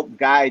can help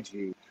guide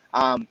you.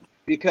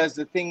 Because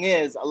the thing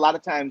is, a lot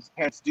of times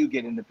parents do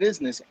get into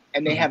business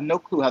and they have no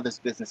clue how this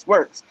business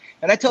works.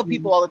 And I tell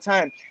people all the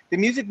time, the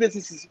music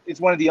business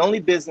is one of the only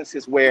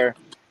businesses where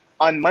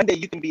on Monday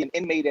you can be an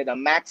inmate at a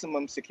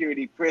maximum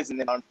security prison,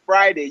 and on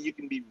Friday you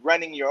can be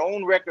running your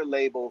own record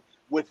label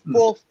with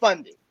full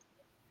funding.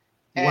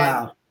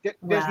 And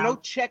there's no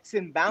checks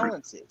and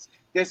balances.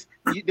 There's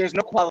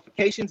no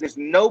qualifications. There's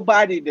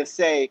nobody to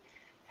say,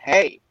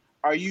 hey,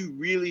 are you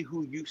really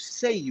who you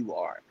say you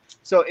are?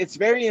 So it's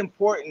very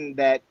important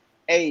that,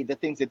 the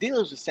things that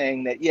dealers are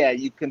saying, that,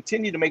 you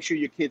continue to make sure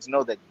your kids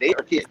know that they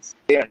are kids.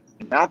 They are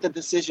not the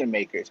decision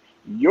makers.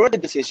 You're the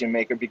decision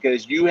maker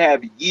because you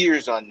have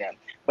years on them.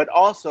 But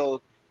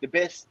also the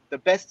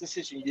best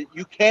decision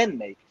you can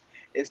make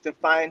is to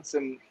find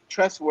some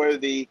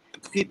trustworthy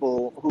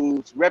people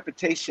whose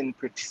reputation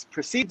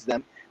precedes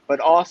them, but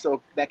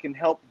also that can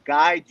help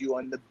guide you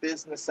on the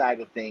business side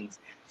of things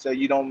so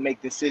you don't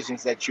make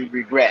decisions that you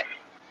regret.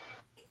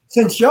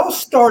 Since y'all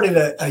started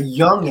at a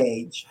young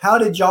age, how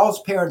did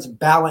y'all's parents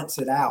balance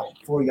it out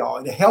for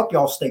y'all to help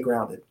y'all stay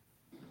grounded?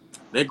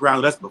 They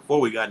grounded us before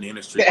we got in the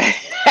industry.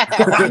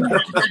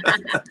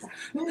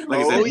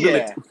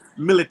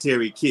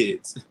 Military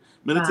kids.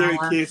 Military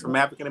kids from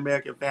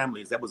African-American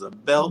families. That was a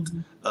belt.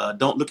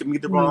 Don't look at me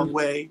the wrong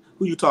way.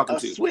 Who you talking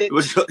to? Switch.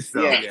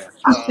 So,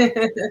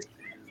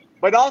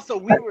 but also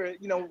we were,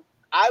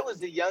 I was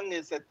the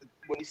youngest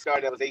when we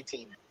started. I was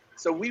 18,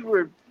 so we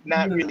were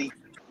not really.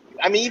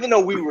 I mean, even though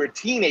we were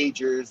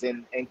teenagers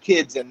and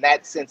kids in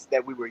that sense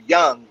that we were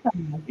young,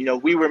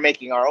 we were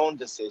making our own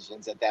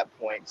decisions at that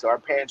point. So our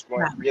parents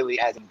weren't really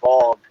as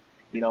involved,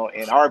 in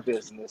our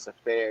business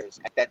affairs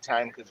at that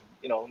time because,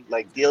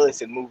 like Delious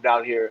had moved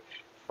out here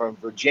from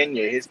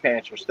Virginia. His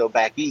parents were still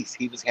back east.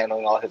 He was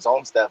handling all his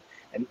own stuff.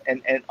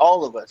 And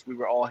all of us, we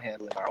were all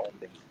handling our own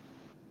things.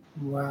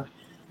 Wow.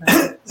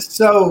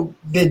 So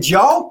did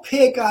y'all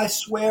pick I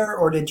Swear,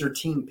 or did your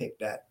team pick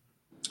that?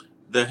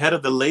 The head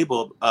of the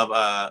label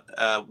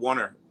of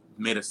Warner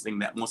made us sing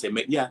that.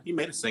 He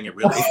made us sing it,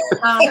 really.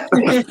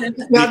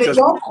 Now, did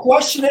y'all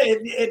question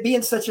it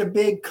being such a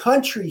big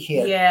country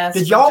hit? Yes.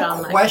 Did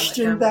y'all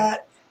question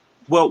that?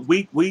 Well,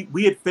 we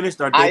had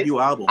finished our debut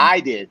album. I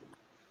did.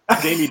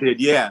 Jamie did,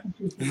 yeah.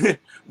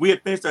 We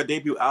had finished our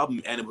debut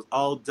album, and it was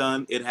all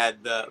done. It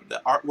had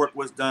the artwork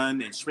was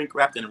done and shrink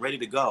wrapped and ready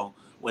to go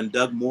when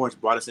Doug Morris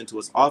brought us into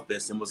his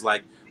office and was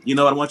like,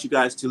 I want you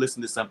guys to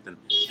listen to something.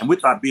 And we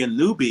thought, being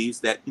newbies,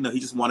 that he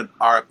just wanted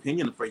our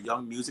opinion for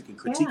young music and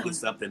critiquing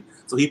something.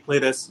 So he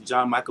played us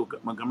John Michael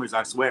Montgomery's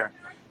I Swear,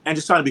 and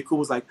just trying to be cool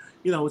was like,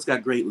 it's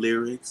got great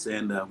lyrics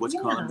and what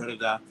you call it, da da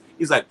da.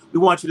 He's like, we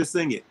want you to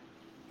sing it.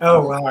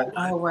 Oh wow!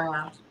 Oh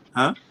wow!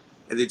 Huh?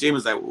 And then Jamie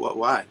was like,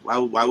 why? Why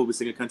would we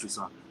sing a country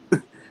song?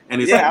 And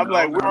he's I'm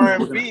like, we're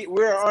R&B.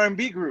 We're an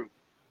R&B group.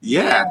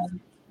 Yeah.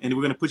 And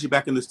we're going to put you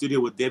back in the studio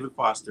with David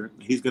Foster.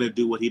 He's going to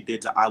do what he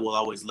did to I Will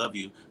Always Love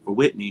You for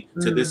Whitney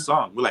to this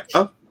song. We're like,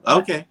 oh,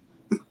 okay.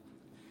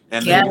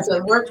 And so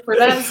it worked for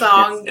that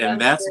song. And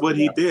that's what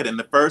he did. And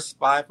the first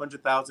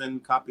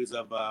 500,000 copies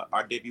of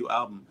our debut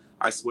album,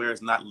 I Swear,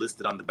 is not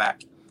listed on the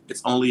back.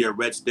 It's only a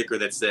red sticker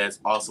that says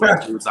also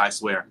includes I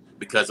Swear,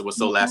 because it was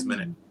so last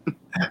minute.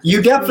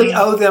 You definitely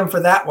owe them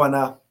for that one.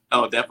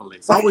 Oh, definitely.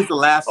 It's always the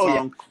last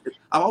song. Yeah.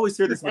 I always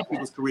hear this in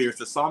people's career.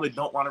 It's a song they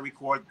don't want to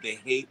record, they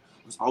hate.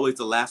 It's always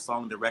the last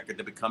song on the record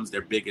that becomes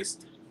their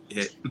biggest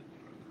hit.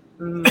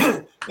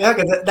 Yeah,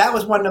 because that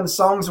was one of them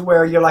songs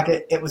where you're like,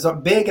 it was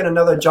big in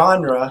another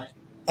genre,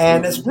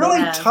 and it's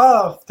really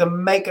tough to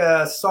make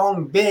a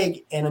song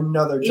big in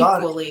another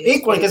genre.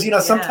 Equally,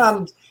 because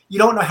sometimes you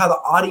don't know how the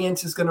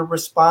audience is going to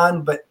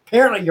respond, but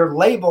apparently your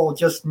label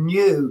just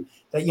knew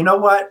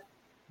that,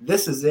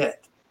 this is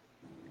it.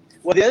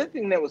 Well, the other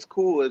thing that was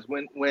cool is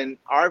when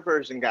our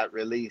version got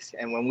released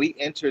and when we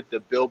entered the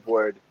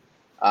Billboard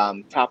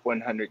Top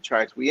 100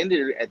 charts, we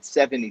ended at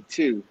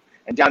 72,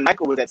 and John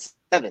Michael was at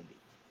 70.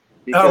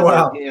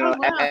 Because,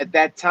 at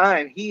that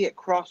time, he had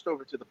crossed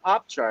over to the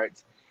pop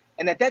charts.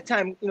 And at that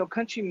time,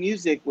 country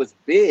music was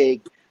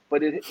big,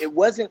 but it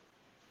wasn't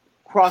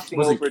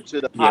crossing over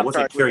to the pop charts. It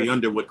wasn't Carrie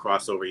Underwood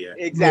crossover yet.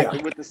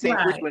 Exactly, with the same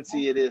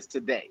frequency it is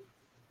today.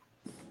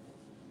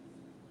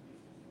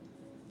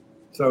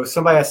 So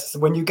somebody asked,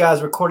 when you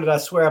guys recorded I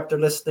Swear after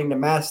listening to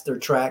Master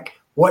Track,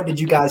 what did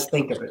you guys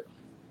think of it?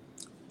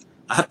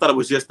 I thought it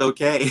was just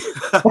okay.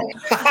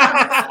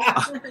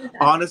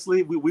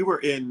 Honestly, we were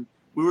in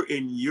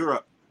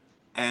Europe,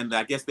 and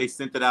I guess they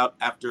sent it out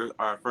after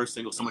our first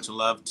single, "So Much in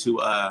Love,"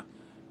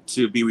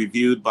 to be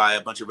reviewed by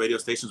a bunch of radio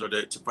stations or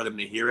for them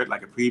to hear it,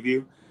 like a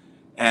preview.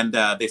 And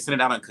they sent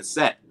it out on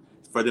cassette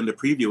for them to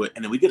preview it.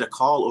 And then we get a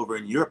call over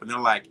in Europe, and they're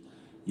like,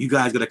 "You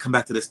guys got to come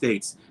back to the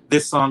States.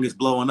 This song is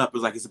blowing up." It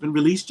was like, "Has it been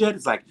released yet?"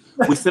 It's like,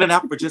 we sent it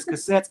out for just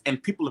cassettes,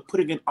 and people are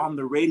putting it on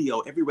the radio.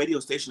 Every radio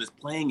station is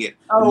playing it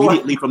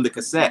immediately from the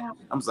cassette.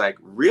 I was like,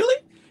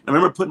 really? I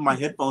remember putting my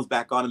headphones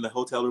back on in the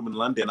hotel room in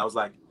London. I was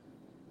like,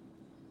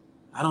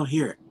 I don't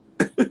hear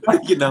it,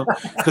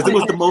 because it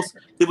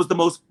was the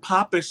most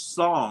popish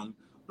song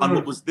on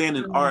what was then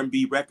an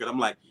R&B record. I'm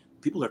like,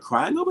 people are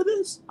crying over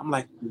this? I'm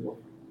like,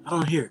 I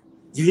don't hear it.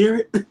 You hear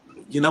it?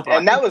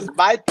 And that was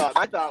my thought.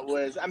 My thought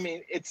was,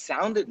 it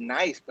sounded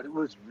nice, but it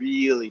was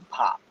really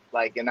pop.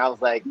 And I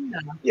was like,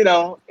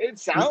 it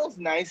sounds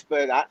nice,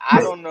 but I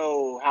don't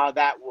know how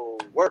that will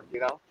work,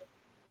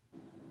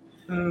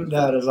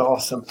 That is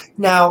awesome.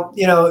 Now,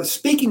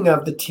 speaking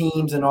of the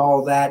teams and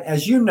all that,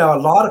 as you know, a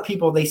lot of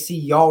people, they see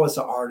y'all as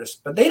an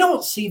artist, but they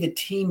don't see the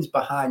teams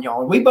behind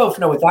y'all. And we both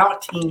know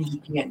without teams, you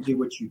can't do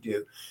what you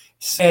do.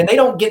 And they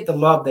don't get the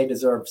love they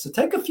deserve. So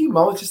take a few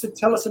moments just to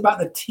tell us about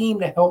the team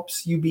that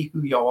helps you be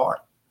who y'all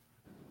are.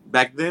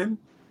 Back then?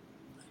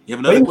 You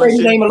have another question?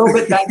 You name a little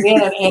bit back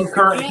then and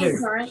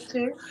current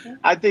too.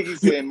 I think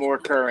he's saying more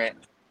current.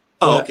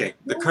 Oh, okay.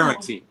 The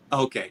current team.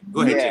 Okay.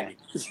 Go ahead,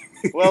 Jamie.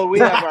 Well, we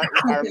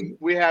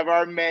have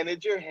our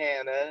manager,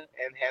 Hannah,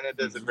 and Hannah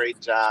does a great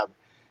job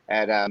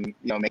at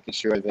making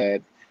sure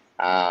that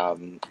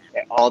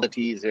all the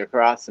T's are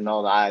crossed and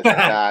all the I's are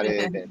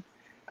dotted.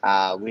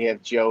 And we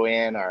have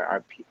Joanne,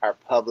 our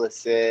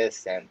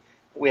publicist, and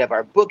we have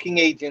our booking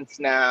agents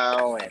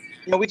now, and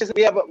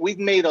we've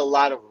made a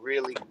lot of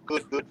really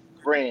good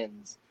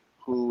friends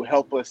who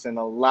help us in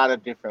a lot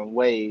of different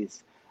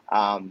ways,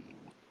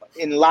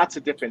 in lots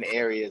of different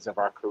areas of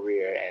our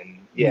career. And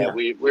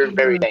we're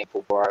very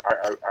thankful for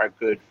our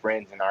good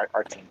friends and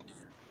our team.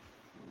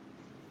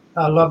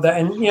 I love that.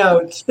 And, you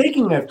know,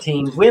 speaking of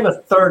teens, we have a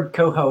third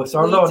co-host,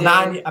 our We little do.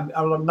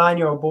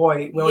 9-year-old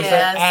boy. We always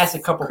ask a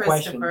couple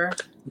questions.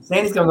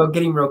 Sandy's going to go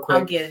get him real quick.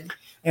 I'll get him.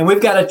 And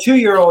we've got a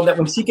 2-year-old that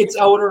when she gets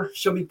older,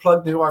 she'll be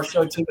plugged into our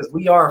show too, because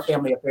we are a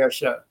family affair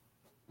show.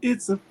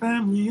 It's a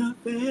family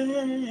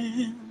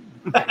affair.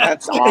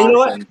 That's awesome. You know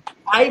what?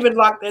 I even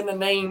locked in the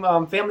name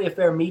Family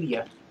Affair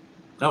Media.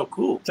 Oh,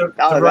 cool. To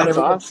Oh, run that's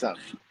everything. awesome.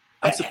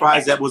 I'm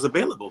surprised that was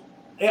available.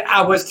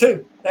 I was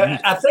too.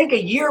 I think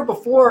a year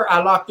before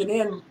I locked it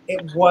in,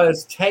 it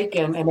was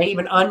taken, and they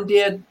even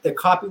undid the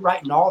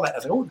copyright and all that. I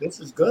was like, "Oh, this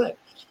is good."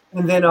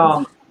 And then,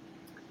 and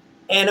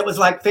it was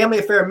like Family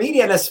Affair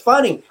Media, and it's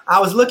funny. I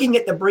was looking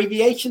at the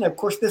abbreviation. Of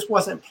course, this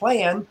wasn't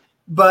planned,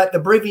 but the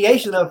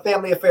abbreviation of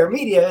Family Affair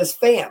Media is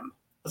FAM.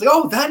 I was like,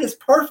 "Oh, that is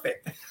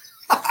perfect."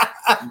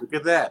 Look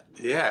at that.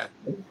 Yeah.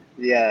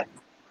 Yeah.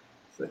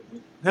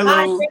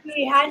 Hello.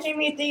 Hi,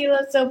 Jimmy.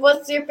 So,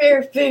 what's your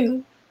favorite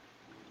food?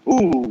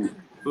 Ooh.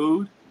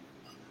 Food.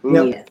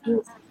 Yep.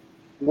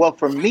 Well,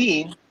 for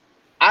me,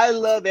 I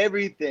love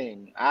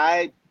everything.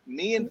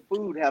 Me and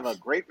food have a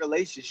great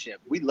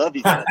relationship. We love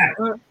each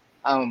other.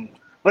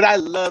 But I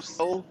love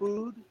soul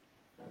food,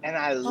 and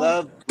I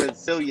love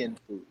Brazilian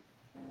food.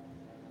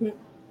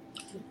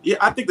 Yeah,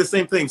 I think the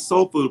same thing.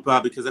 Soul food,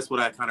 probably, because that's what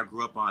I kind of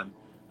grew up on.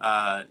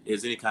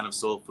 Is any kind of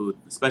soul food,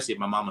 especially if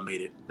my mama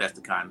made it. That's the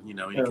kind, any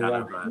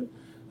kind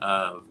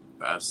of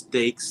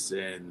steaks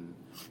and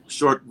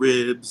short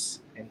ribs.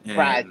 And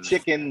fried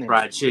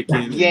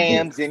chicken,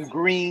 yams and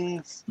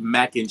greens,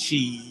 mac and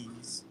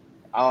cheese.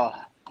 Oh,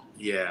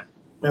 yeah.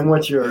 And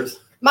what's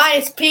yours?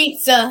 Mine is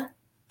pizza.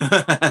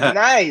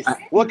 Nice.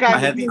 What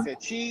kind of pizza?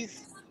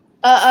 Cheese?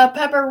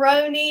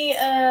 Pepperoni,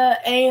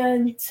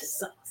 and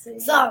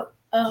salt.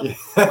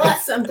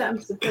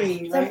 Sometimes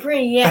Supreme. Right?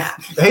 Supreme, yeah.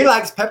 He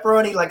likes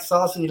pepperoni, like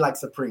sausage, he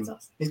likes Supreme.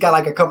 He's got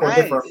like a couple of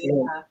different.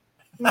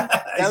 Now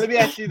let me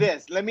ask you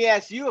this. Let me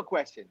ask you a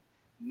question.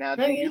 Now,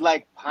 do you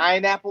like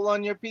pineapple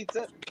on your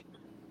pizza?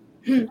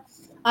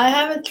 I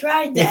haven't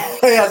tried that.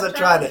 He hasn't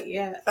tried it.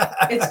 Yeah,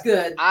 it's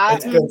good.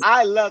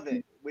 I love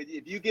it.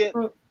 If you get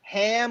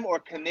ham or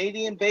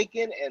Canadian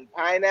bacon and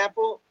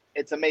pineapple,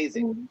 it's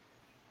amazing.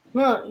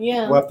 Well,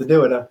 yeah. We'll have to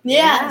do it, huh?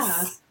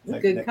 Yes. Yeah,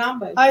 good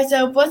combo. All right,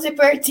 so what's your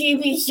favorite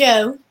TV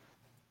show?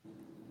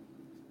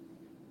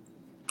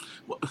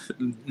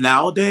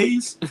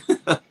 Nowadays,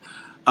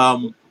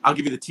 I'll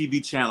give you the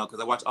TV channel because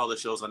I watch all the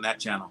shows on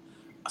that channel.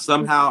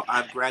 Somehow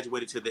I've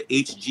graduated to the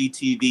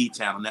HGTV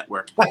channel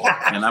network,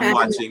 and I'm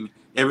watching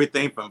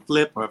everything from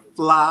Flip or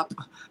Flop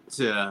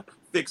to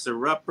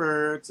Fixer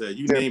Upper to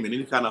you name it,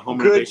 any kind of home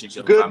renovation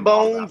show. Good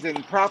Bones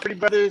and Property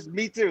Brothers.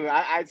 Me too.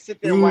 I sit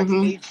there and watch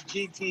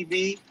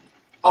HGTV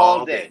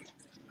all day.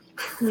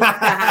 And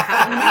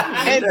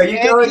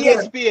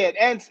ESPN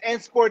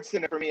and Sports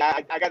Center for me.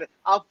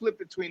 I'll flip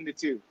between the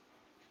two.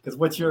 Because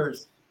what's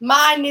yours?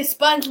 Mine is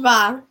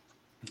SpongeBob.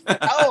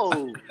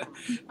 Oh,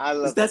 I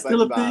love. Is that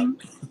still a thing?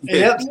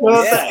 Yep.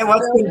 And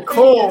what's been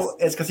cool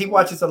is because he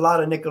watches a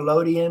lot of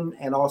Nickelodeon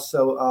and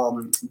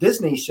also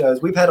Disney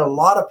shows. We've had a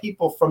lot of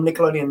people from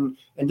Nickelodeon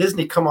and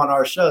Disney come on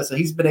our show, so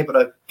he's been able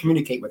to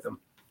communicate with them.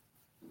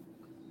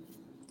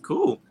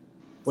 Cool.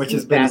 Which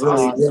has been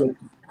really.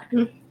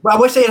 Well, I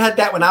wish they had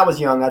that when I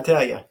was young. I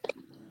tell you.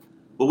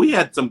 Well, we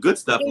had some good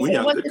stuff. We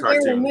had good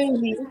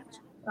cartoons.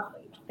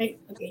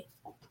 Okay.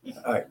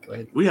 All right, go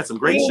ahead. We had some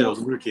great shows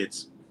when we were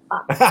kids.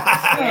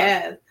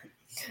 Yeah.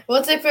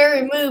 What's your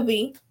favorite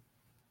movie?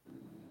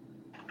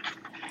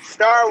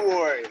 Star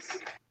Wars.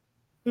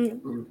 I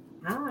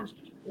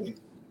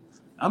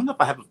don't know if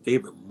I have a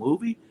favorite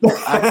movie.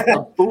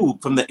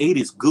 From the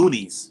 80s,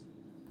 Goonies.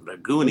 The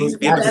Goonies.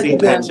 If you haven't seen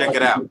that, check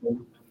it out.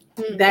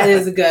 That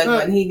is a good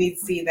one. He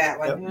needs to see that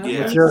one. Yep.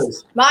 Yeah. What's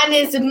yours? Mine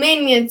is the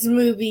Minions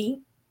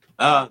movie.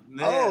 Oh,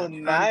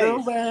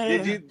 nice.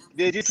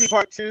 Did you see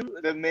part 2?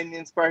 The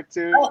Minions part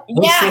 2?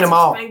 We've seen them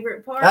all.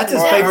 Favorite part? That's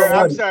his favorite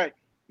one. I'm sorry.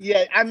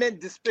 Yeah, I meant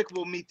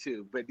Despicable Me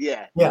Too, but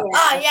yeah. Yeah.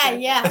 Oh, yeah.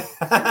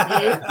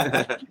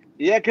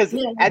 Yeah, because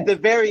at the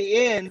very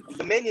end,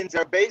 the Minions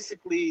are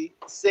basically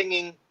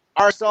singing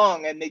our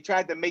song, and they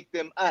tried to make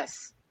them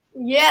us.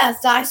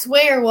 Yes, I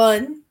swear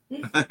one.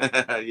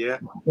 Yeah.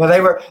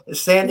 Well,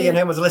 Sandy and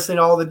him was listening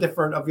to all the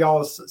different of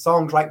y'all's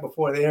songs right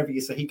before the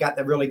interview, so he got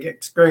to really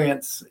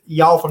experience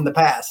y'all from the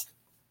past.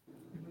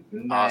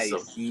 Nice,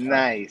 awesome.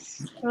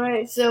 Nice. All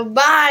right, so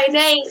bye,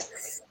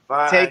 thanks.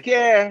 Bye. Take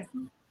care.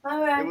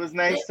 All right. It was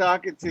nice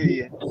talking to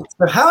you.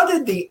 So how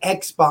did the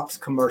Xbox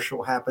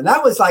commercial happen?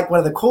 That was like one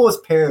of the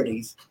coolest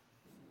parodies.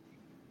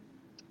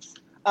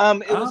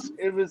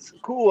 It was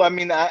cool. I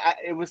mean,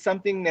 it was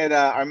something that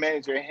our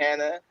manager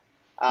Hannah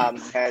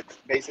had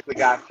basically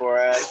got for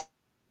us.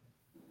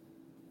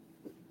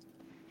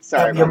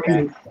 Sorry about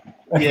that.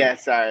 Yeah,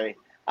 sorry.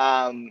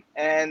 And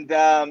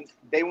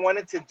they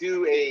wanted to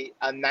do a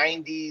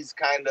 90s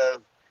kind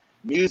of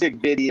music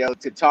video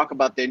to talk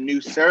about their new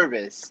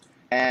service.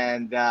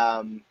 And,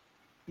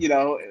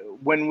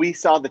 when we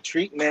saw the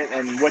treatment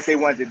and what they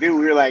wanted to do,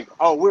 we were like,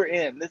 oh, we're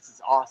in. This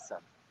is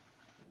awesome.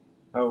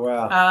 Oh,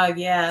 wow.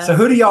 Yeah. So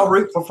who do y'all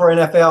root for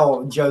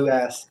NFL, Joe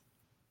asked?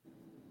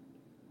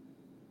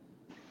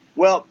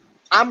 Well,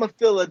 I'm a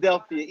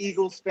Philadelphia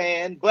Eagles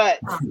fan, but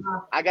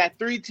I got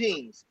 3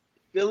 teams.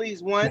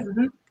 Phillies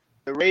won.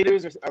 The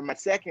Raiders are my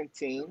second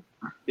team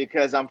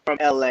because I'm from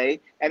LA.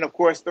 And of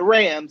course, the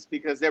Rams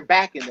because they're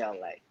back in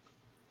LA.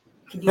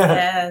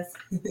 Yes.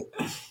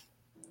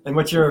 And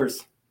what's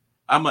yours?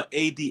 I'm an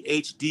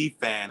ADHD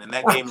fan, and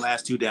that game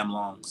lasts too damn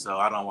long, so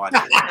I don't watch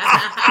it.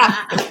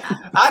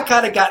 I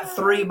kind of got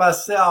 3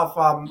 myself.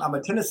 I'm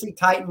a Tennessee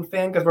Titan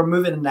fan because we're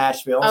moving to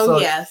Nashville. Oh, so,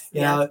 yes.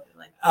 You know,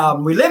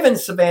 we live in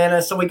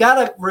Savannah, so we got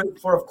to root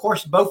for, of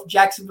course, both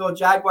Jacksonville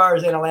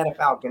Jaguars and Atlanta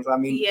Falcons. I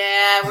mean,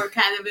 yeah, we're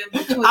kind of in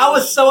between. I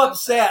was so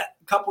upset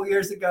a couple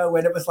years ago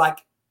when it was like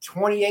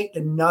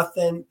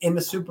 28-0 in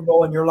the Super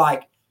Bowl, and you're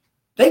like,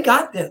 they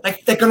got this.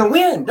 Like, they're going to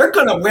win. They're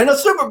going to win a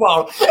Super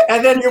Bowl.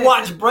 And then you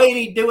watch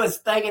Brady do his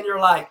thing, and you're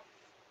like,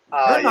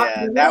 oh,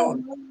 yeah,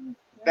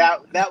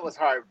 that was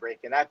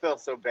heartbreaking. I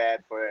felt so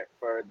bad for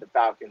the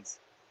Falcons.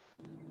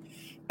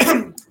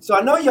 So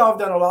I know y'all have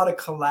done a lot of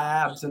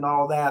collabs and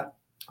all that.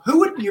 Who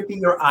would be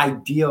your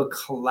ideal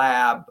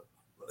collab,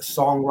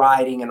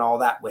 songwriting and all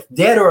that with,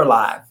 dead or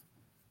alive?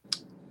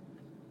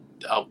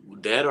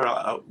 Dead or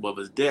what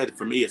was dead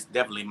for me? It's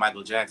definitely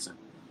Michael Jackson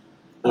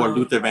or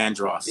Luther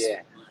Vandross.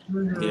 Yeah.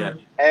 Mm-hmm. Yeah.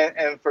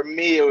 And for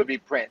me, it would be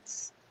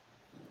Prince.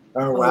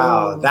 Oh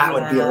wow, that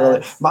would be a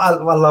really. I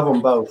love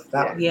them both.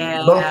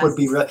 Both would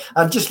be really.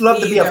 I'd just love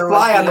to be a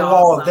fly on the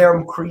wall of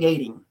them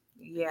creating.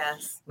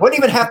 Yes. Wouldn't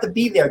even have to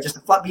be there, just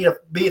to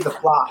be the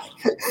fly.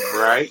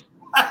 Right.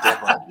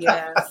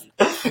 Yes.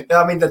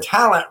 I mean, the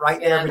talent right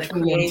there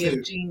between them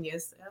two.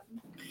 Genius.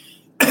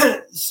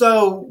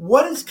 So,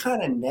 what is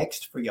kind of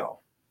next for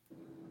y'all?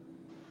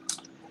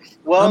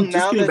 Well,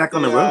 just getting back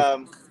on the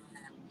road.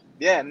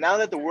 Now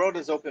that the world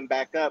is open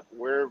back up,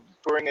 we're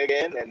touring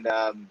again, and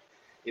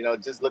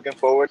just looking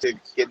forward to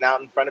getting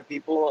out in front of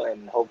people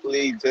and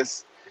hopefully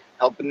just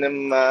helping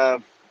them,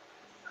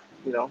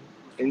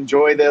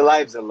 enjoy their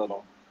lives a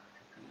little.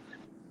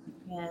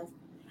 Yes.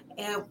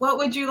 And what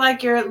would you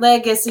like your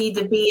legacy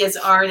to be as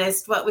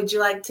artist? What would you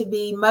like to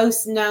be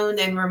most known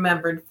and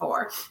remembered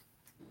for?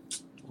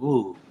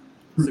 Ooh,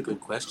 that's a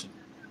good question.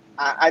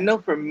 I know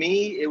for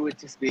me, it would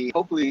just be,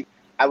 hopefully,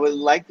 I would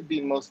like to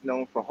be most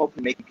known for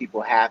hopefully making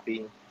people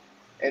happy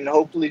and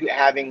hopefully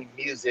having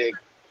music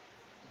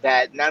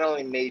that not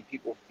only made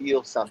people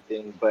feel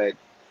something, but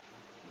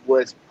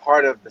was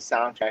part of the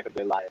soundtrack of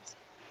their lives.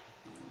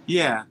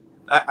 Yeah,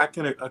 I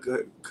can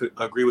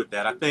agree with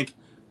that. I think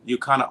you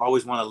kind of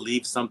always want to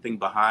leave something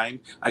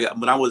behind.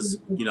 When I was,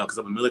 because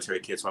I'm a military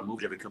kid, so I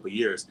moved every couple of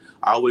years,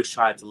 I always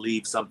tried to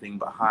leave something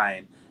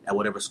behind at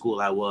whatever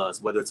school I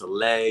was, whether it's a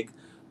leg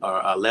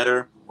or a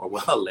letter or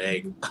a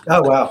leg.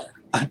 Oh, wow.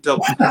 I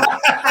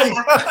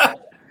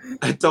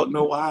don't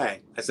know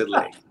why I said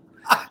leg.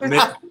 I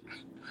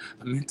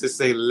meant to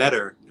say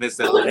letter, and it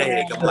said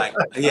leg. I'm like,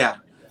 yeah.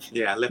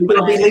 I left You're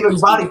gonna be leaving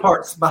body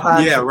parts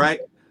behind. Yeah,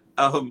 right.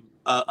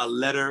 A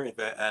letter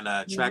and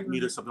a track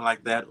meet or something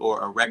like that,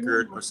 or a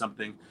record or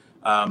something.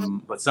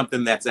 But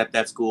something that's at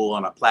that school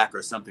on a plaque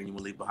or something you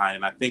will leave behind.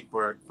 And I think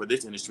for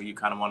this industry, you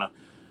kind of want to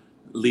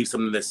leave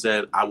something that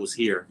said, I was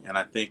here. And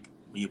I think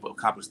you've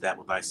accomplished that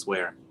with I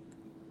Swear.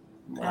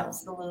 Wow.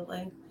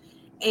 Absolutely.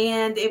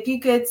 And if you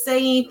could say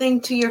anything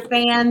to your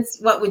fans,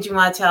 what would you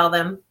want to tell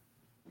them?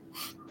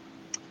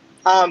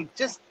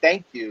 Just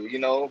thank you.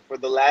 For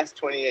the last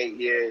 28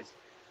 years,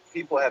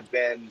 people have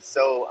been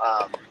so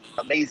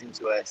amazing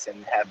to us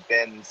and have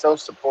been so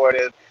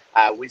supportive.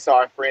 I saw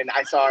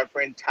our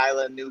friend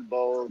Tyler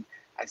Newbold.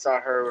 I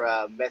saw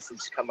her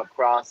message come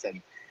across,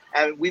 and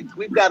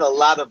we've got a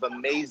lot of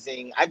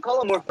amazing. I call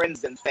them more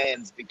friends than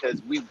fans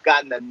because we've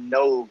gotten to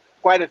know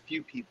quite a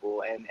few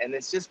people, and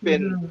it's just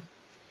been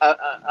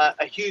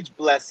a huge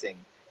blessing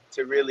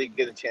to really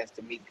get a chance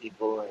to meet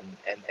people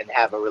and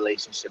have a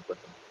relationship with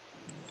them.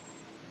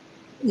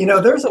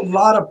 There's a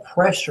lot of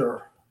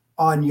pressure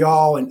on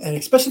y'all and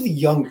especially the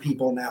young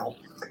people now.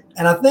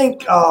 And I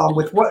think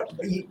with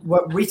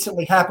what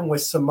recently happened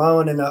with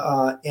Simone in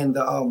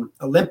the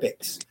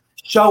Olympics,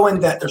 showing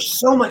that there's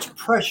so much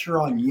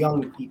pressure on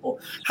young people.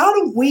 How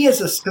do we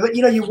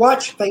you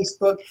watch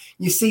Facebook,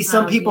 you see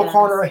some people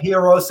calling her a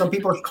hero, some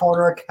people are calling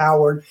her a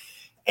coward.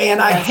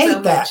 And I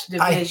hate that.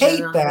 I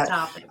hate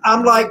that.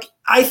 I'm like,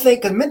 I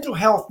think mental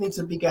health needs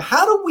to be good.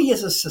 How do we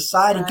as a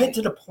society get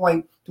to the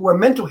point to where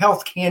mental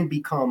health can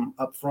become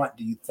upfront,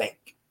 do you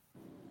think?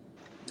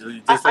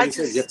 Just like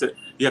you said,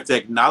 you have to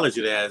acknowledge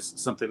it as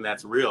something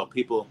that's real.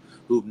 People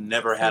who've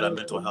never had a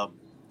mental health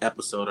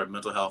episode or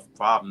mental health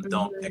problem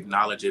don't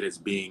acknowledge it as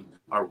being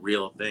a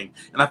real thing.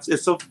 And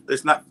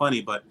it's not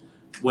funny, but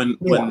when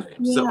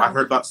I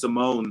heard about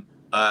Simone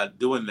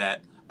doing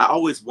that, I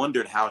always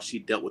wondered how she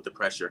dealt with the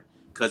pressure.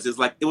 Because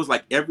it was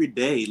like every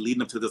day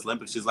leading up to this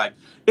Olympics, she's like,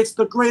 it's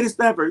the greatest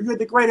ever. You're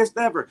the greatest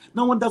ever.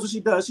 No one does what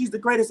she does. She's the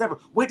greatest ever.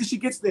 Wait till she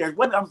gets there.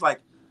 I was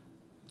like,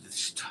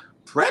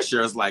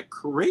 pressure is like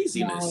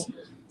craziness.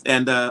 Right.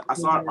 And I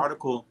saw an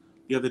article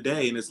the other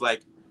day, and it's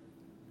like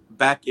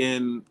back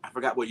in, I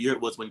forgot what year it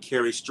was when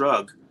Carrie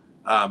Strug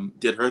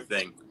did her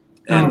thing.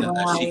 and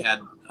Oh, she right.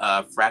 had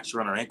a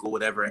fracture on her ankle,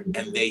 whatever,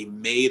 and they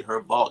made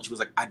her vault. She was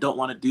like, I don't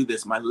want to do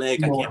this. My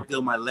leg, I can't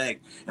feel my leg.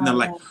 And they're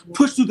like,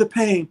 push through the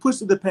pain, push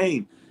through the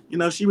pain. You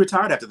know, she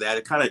retired after that.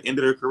 It kind of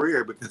ended her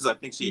career because I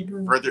think she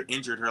further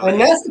injured her leg.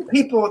 And that's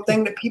the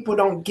thing that people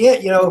don't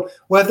get, you know,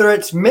 whether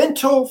it's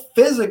mental,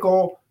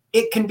 physical,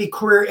 it can be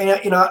career.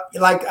 You know,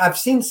 like I've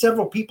seen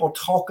several people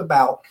talk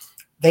about,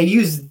 they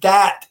use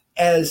that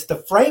as the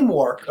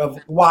framework of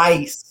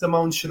why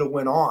Simone should have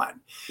went on.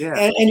 Yeah.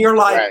 And you're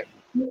like, Right.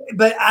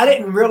 but I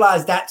didn't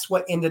realize that's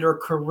what ended her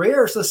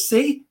career. So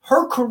see,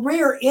 her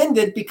career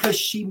ended because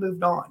she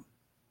moved on.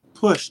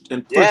 Pushed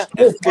and Yeah.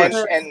 pushed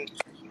and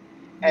pushed.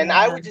 And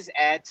I would just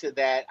add to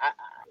that,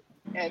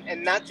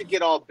 and not to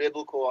get all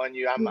biblical on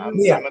you. I'm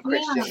a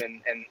Christian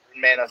and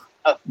man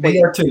of faith.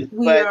 We are too.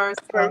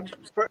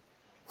 But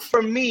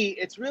for me,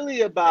 it's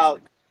really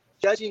about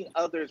judging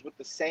others with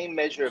the same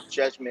measure of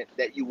judgment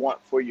that you want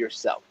for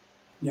yourself.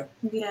 Yeah.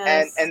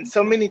 Yes. And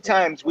so many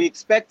times we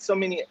expect so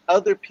many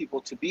other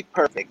people to be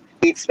perfect.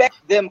 We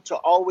expect them to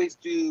always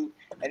do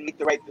and make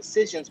the right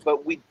decisions,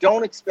 but we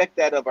don't expect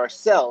that of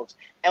ourselves.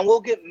 And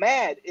we'll get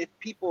mad if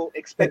people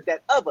expect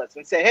that of us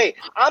and say, hey,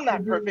 I'm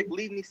not perfect,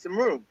 leave me some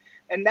room.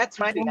 And that's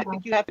my thing. I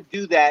think you have to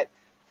do that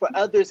for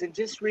others. And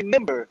just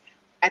remember,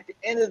 at the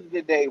end of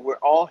the day, we're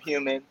all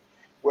human.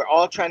 We're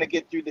all trying to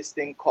get through this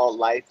thing called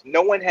life.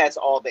 No one has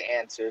all the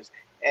answers.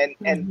 And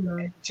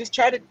just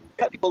try to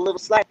cut people a little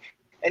slack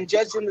and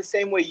judge them the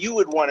same way you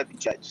would want to be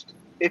judged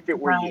if it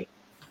were you.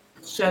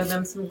 Show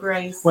them some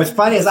grace. What's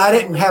funny is I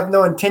didn't have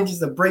no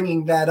intentions of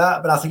bringing that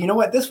up, but I was like, you know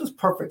what, this was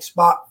perfect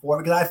spot for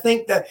it, because I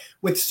think that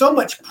with so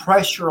much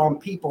pressure on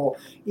people,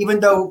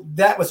 even though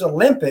that was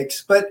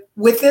Olympics, but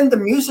within the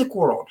music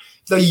world,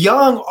 the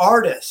young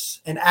artists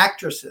and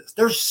actresses,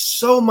 there's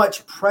so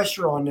much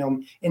pressure on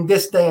them in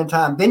this day and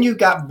time. Then you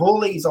got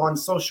bullies on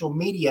social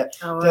media.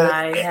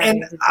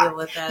 Having to deal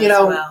with that, you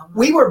know, as well.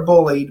 We were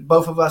bullied,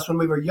 both of us, when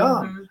we were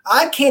young.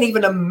 I can't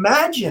even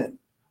imagine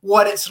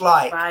what it's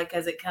like,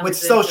 because it comes with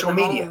social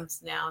media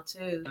now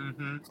too.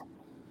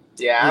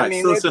 Yeah, right. I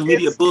mean, social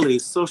media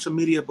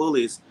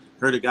bullies.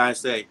 Heard a guy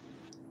say,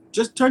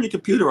 "Just turn your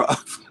computer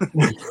off."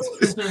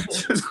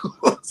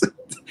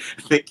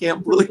 They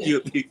can't bully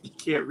you if you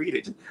can't read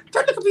it. Just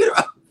turn the computer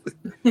off.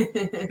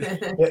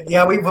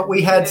 Yeah,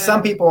 we had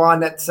some people on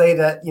that say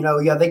that, you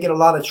know, they get a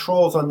lot of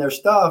trolls on their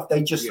stuff.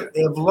 They just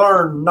they've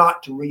learned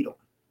not to read them.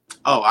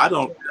 Oh, I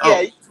don't.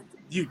 Yeah,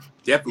 you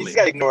definitely. You just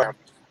gotta ignore them.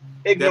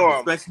 Ignore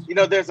them. Especially, you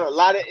know, there's a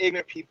lot of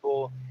ignorant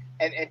people,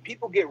 and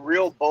people get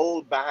real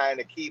bold behind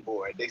a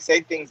keyboard. They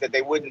say things that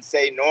they wouldn't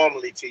say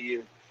normally to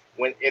you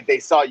if they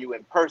saw you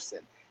in person.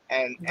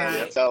 And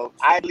so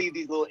I leave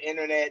these little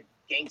internet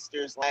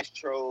gangsters /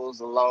 trolls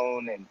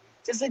alone and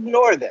just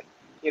ignore them.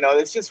 You know,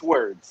 it's just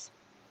words.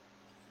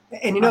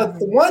 And you know,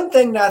 the one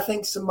thing that I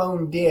think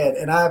Simone did,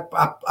 and I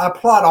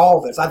applaud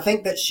all this, I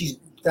think that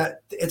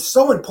that it's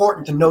so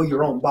important to know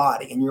your own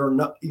body and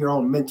your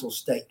own mental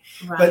state.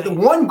 Right. But the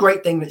one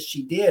great thing that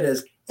she did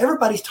is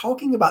everybody's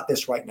talking about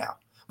this right now.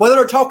 Whether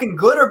they're talking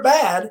good or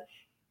bad,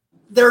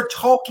 they're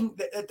talking,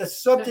 the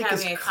subject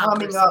is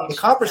coming up. The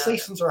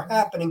conversations are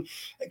happening,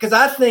 because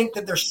I think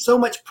that there's so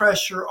much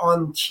pressure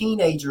on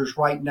teenagers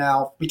right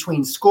now,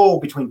 between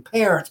school, between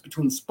parents,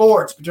 between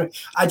sports,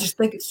 I just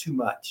think it's too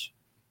much.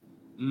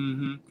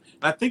 Mm-hmm.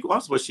 I think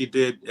also what she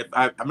did, if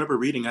I remember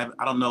reading, I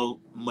don't know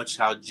much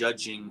how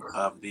judging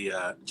of the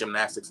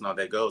gymnastics and all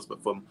that goes,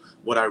 but from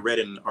what I read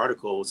in an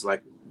article, it's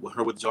like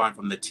her withdrawing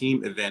from the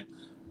team event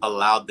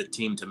allowed the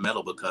team to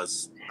medal,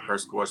 because her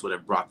scores would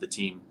have brought the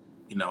team,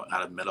 you know,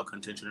 out of medal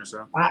contention or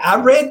so. I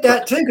read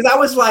that too, because I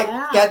was like,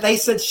 that they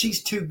said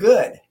she's too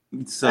good.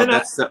 So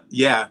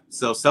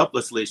so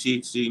selflessly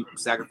she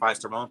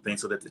sacrificed her own thing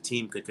so that the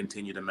team could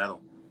continue to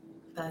medal.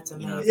 That's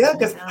amazing. Yeah,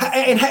 because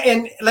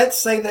and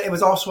let's say that it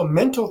was also a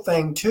mental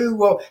thing too.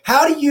 Well,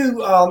 how do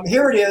you?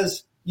 Here it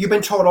is. You've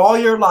been told all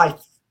your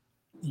life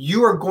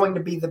you are going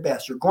to be the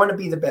best. You're going to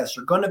be the best.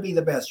 You're going to be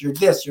the best. You're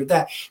this. You're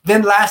that.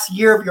 Then last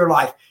year of your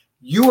life,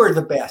 you are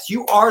the best.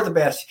 You are the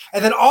best.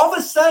 And then all of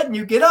a sudden,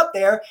 you get up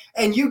there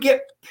and you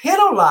get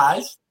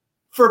penalized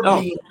for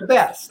being the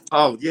best.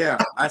 Oh yeah,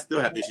 I still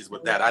have issues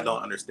with that. I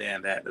don't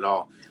understand that at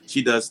all.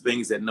 She does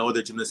things that no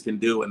other gymnast can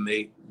do, and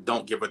they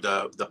don't give her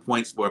the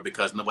points for it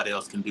because nobody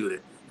else can do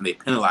it, and they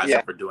penalize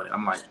her for doing it.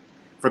 I'm like,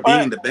 for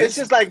being the best. It's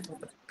just like,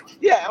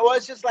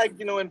 it's just like,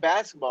 you know, in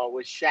basketball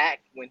with Shaq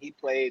when he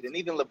played, and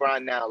even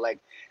LeBron now. Like,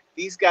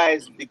 these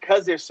guys,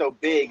 because they're so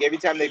big, every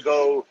time they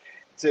go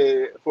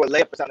for a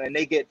layup or something and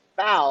they get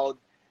fouled,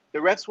 the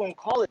refs won't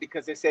call it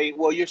because they say,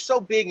 well, you're so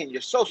big and you're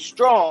so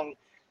strong,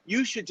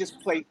 you should just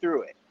play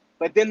through it.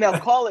 But then they'll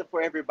call it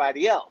for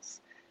everybody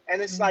else.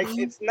 And it's like,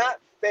 it's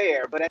not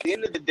fair. But at the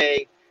end of the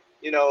day,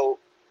 you know,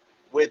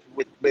 with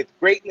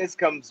greatness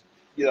comes,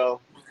 you know,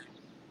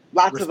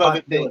 lots of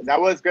other things. I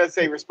was going to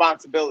say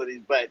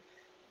responsibilities, but,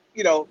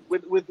 you know,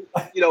 with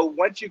you know,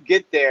 once you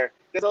get there,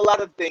 there's a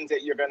lot of things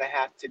that you're going to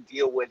have to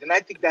deal with. And I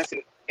think that's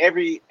in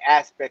every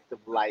aspect of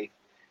life.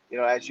 You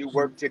know, as you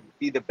work to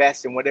be the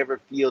best in whatever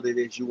field it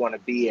is you want to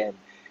be in,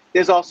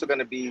 there's also going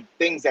to be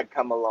things that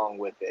come along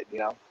with it, you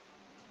know?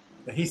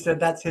 He said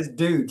that's his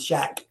dude,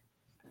 Shaq.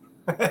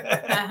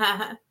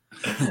 Yeah.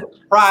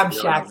 Prime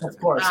Shaq, of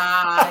course.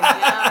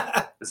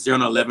 Yeah.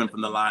 0-11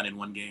 from the line in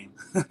one game.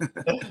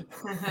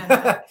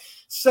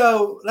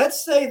 So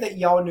let's say that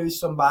y'all knew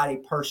somebody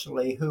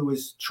personally who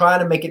was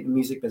trying to make it in the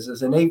music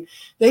business, and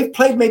they've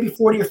played maybe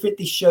 40 or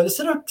 50 shows.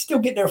 Instead of still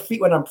getting their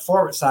feet wet on the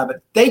performance side,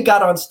 but they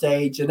got on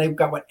stage and they've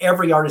got what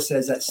every artist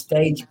says, that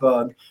stage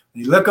bug.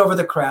 When you look over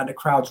the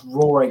crowd's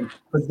roaring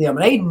for them,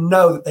 and they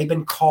know that they've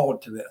been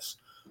called to this.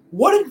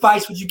 What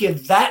advice would you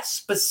give that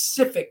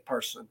specific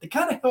person to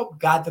kind of help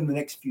guide them the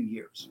next few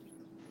years?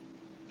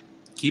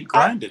 Keep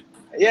grinding.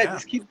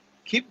 Just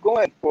keep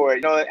going for it.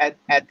 You know,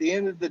 at the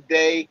end of the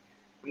day,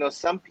 you know,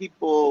 some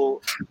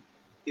people,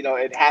 you know,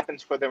 it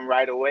happens for them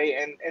right away,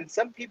 and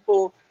some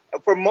people,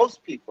 for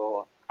most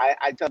people,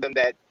 I tell them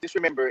that just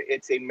remember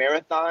it's a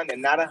marathon and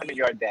not a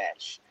 100-yard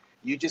dash.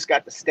 You just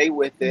got to stay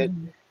with it,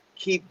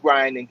 keep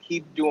grinding,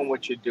 keep doing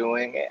what you're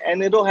doing,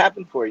 and it'll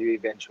happen for you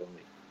eventually.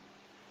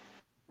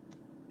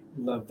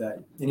 Love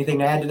that. Anything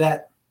to add to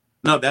that?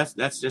 No, that's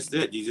just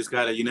it. You just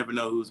gotta. You never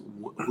know who's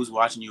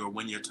watching you or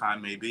when your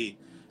time may be.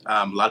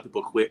 A lot of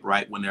people quit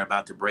right when they're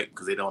about to break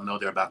because they don't know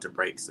they're about to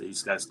break. So you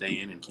just gotta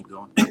stay in and keep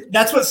going.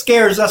 That's what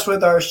scares us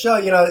with our show.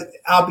 You know,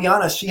 I'll be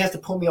honest. She has to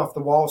pull me off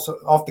the wall,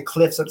 off the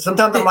cliff. So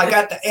sometimes I'm like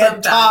at the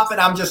top, and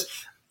I'm just,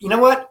 you know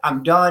what?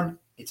 I'm done.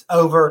 It's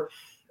over.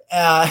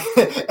 And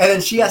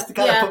then she has to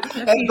kind of,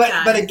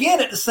 but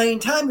again, at the same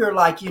time, you're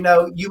like, you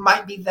know, we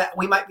might be that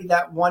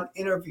one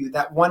interview,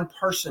 that one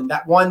person,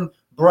 that one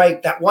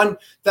break, that one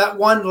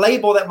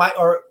label that might,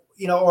 or,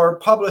 you know, or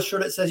publisher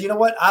that says, you know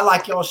what, I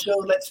like y'all's show.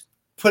 Let's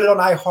put it on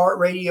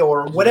iHeartRadio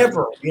or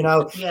whatever, you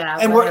know. Yeah.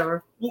 And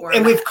whatever.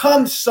 we've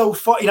come so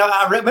far. You know,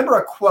 I remember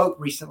a quote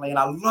recently, and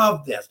I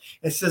love this.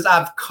 It says,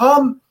 "I've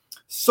come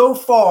so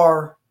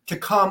far to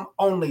come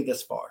only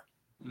this far."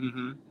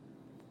 Mm-hmm.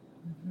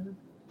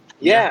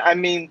 Yeah, I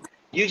mean,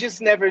 you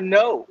just never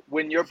know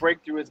when your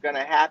breakthrough is going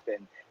to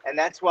happen. And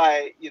that's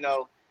why, you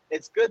know,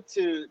 it's good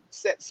to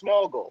set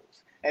small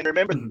goals. And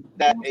remember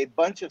that a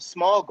bunch of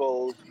small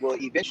goals will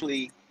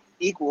eventually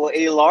equal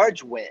a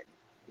large win.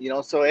 You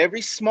know, so every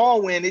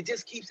small win, it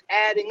just keeps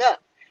adding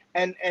up.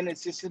 And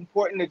it's just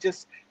important to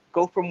just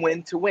go from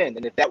win to win.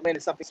 And if that win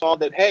is something small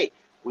that, hey,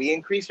 we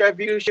increased our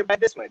viewership by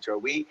this much, or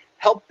we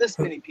helped this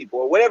many people,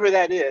 or whatever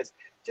that is,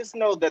 just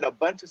know that a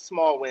bunch of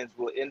small wins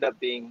will end up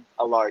being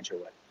a larger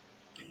one.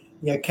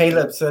 Yeah,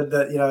 Caleb said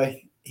that, you know,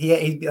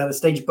 he's been on a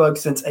stage bug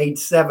since age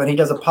 7. He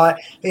does a pod.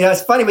 You know,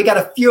 it's funny. We got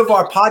a few of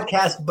our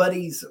podcast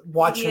buddies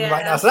watching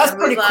right now. So that's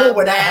pretty cool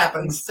when that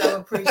happens. We so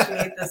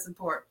appreciate the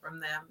support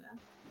from them.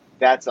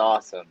 That's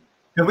awesome.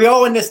 And we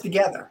all in this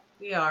together.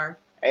 We are.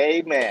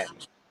 Amen.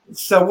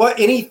 So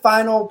any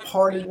final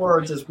parting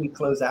words as we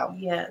close out?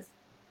 Yes.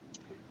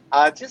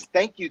 Just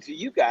thank you to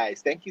you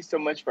guys. Thank you so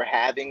much for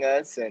having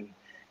us and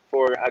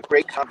for a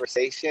great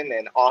conversation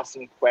and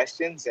awesome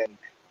questions. And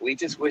we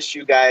just wish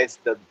you guys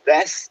the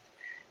best,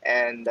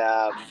 and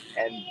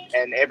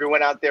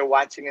everyone out there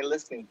watching and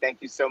listening, thank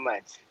you so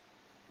much.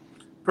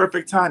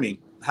 Perfect timing.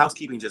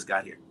 Housekeeping just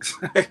got here.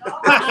 Yes,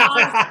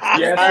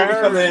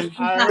 come in.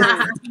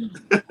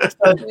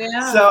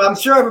 So I'm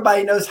sure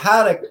everybody knows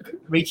how to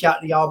reach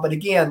out to y'all. But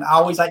again, I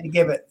always like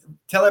to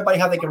tell everybody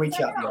how they can reach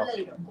out to y'all.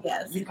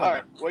 Yes. All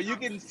right. Well, you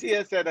can see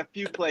us at a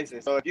few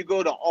places. So if you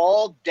go to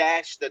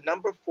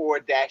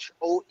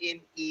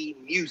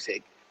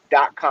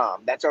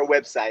all-4-ONE-music.com, that's our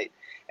website.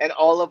 And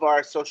all of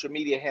our social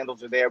media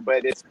handles are there.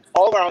 But it's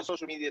all of our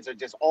social medias are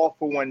just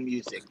All-4-One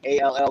Music.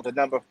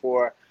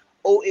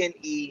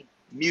 ALL4ONE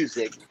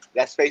Music.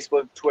 That's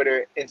Facebook,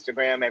 Twitter,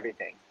 Instagram,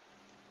 everything.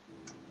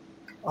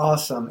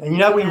 Awesome. And you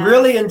know, we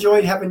really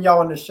enjoyed having y'all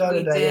on the show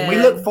today. And we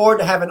look forward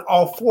to having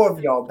all 4 of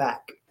y'all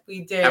back.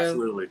 We do.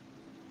 Absolutely.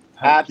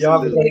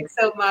 Thanks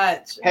so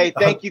much. Hey,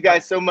 thank you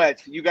guys so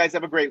much. You guys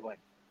have a great one.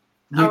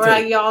 All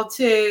right, y'all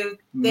too.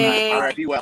 Thanks. All right, be well.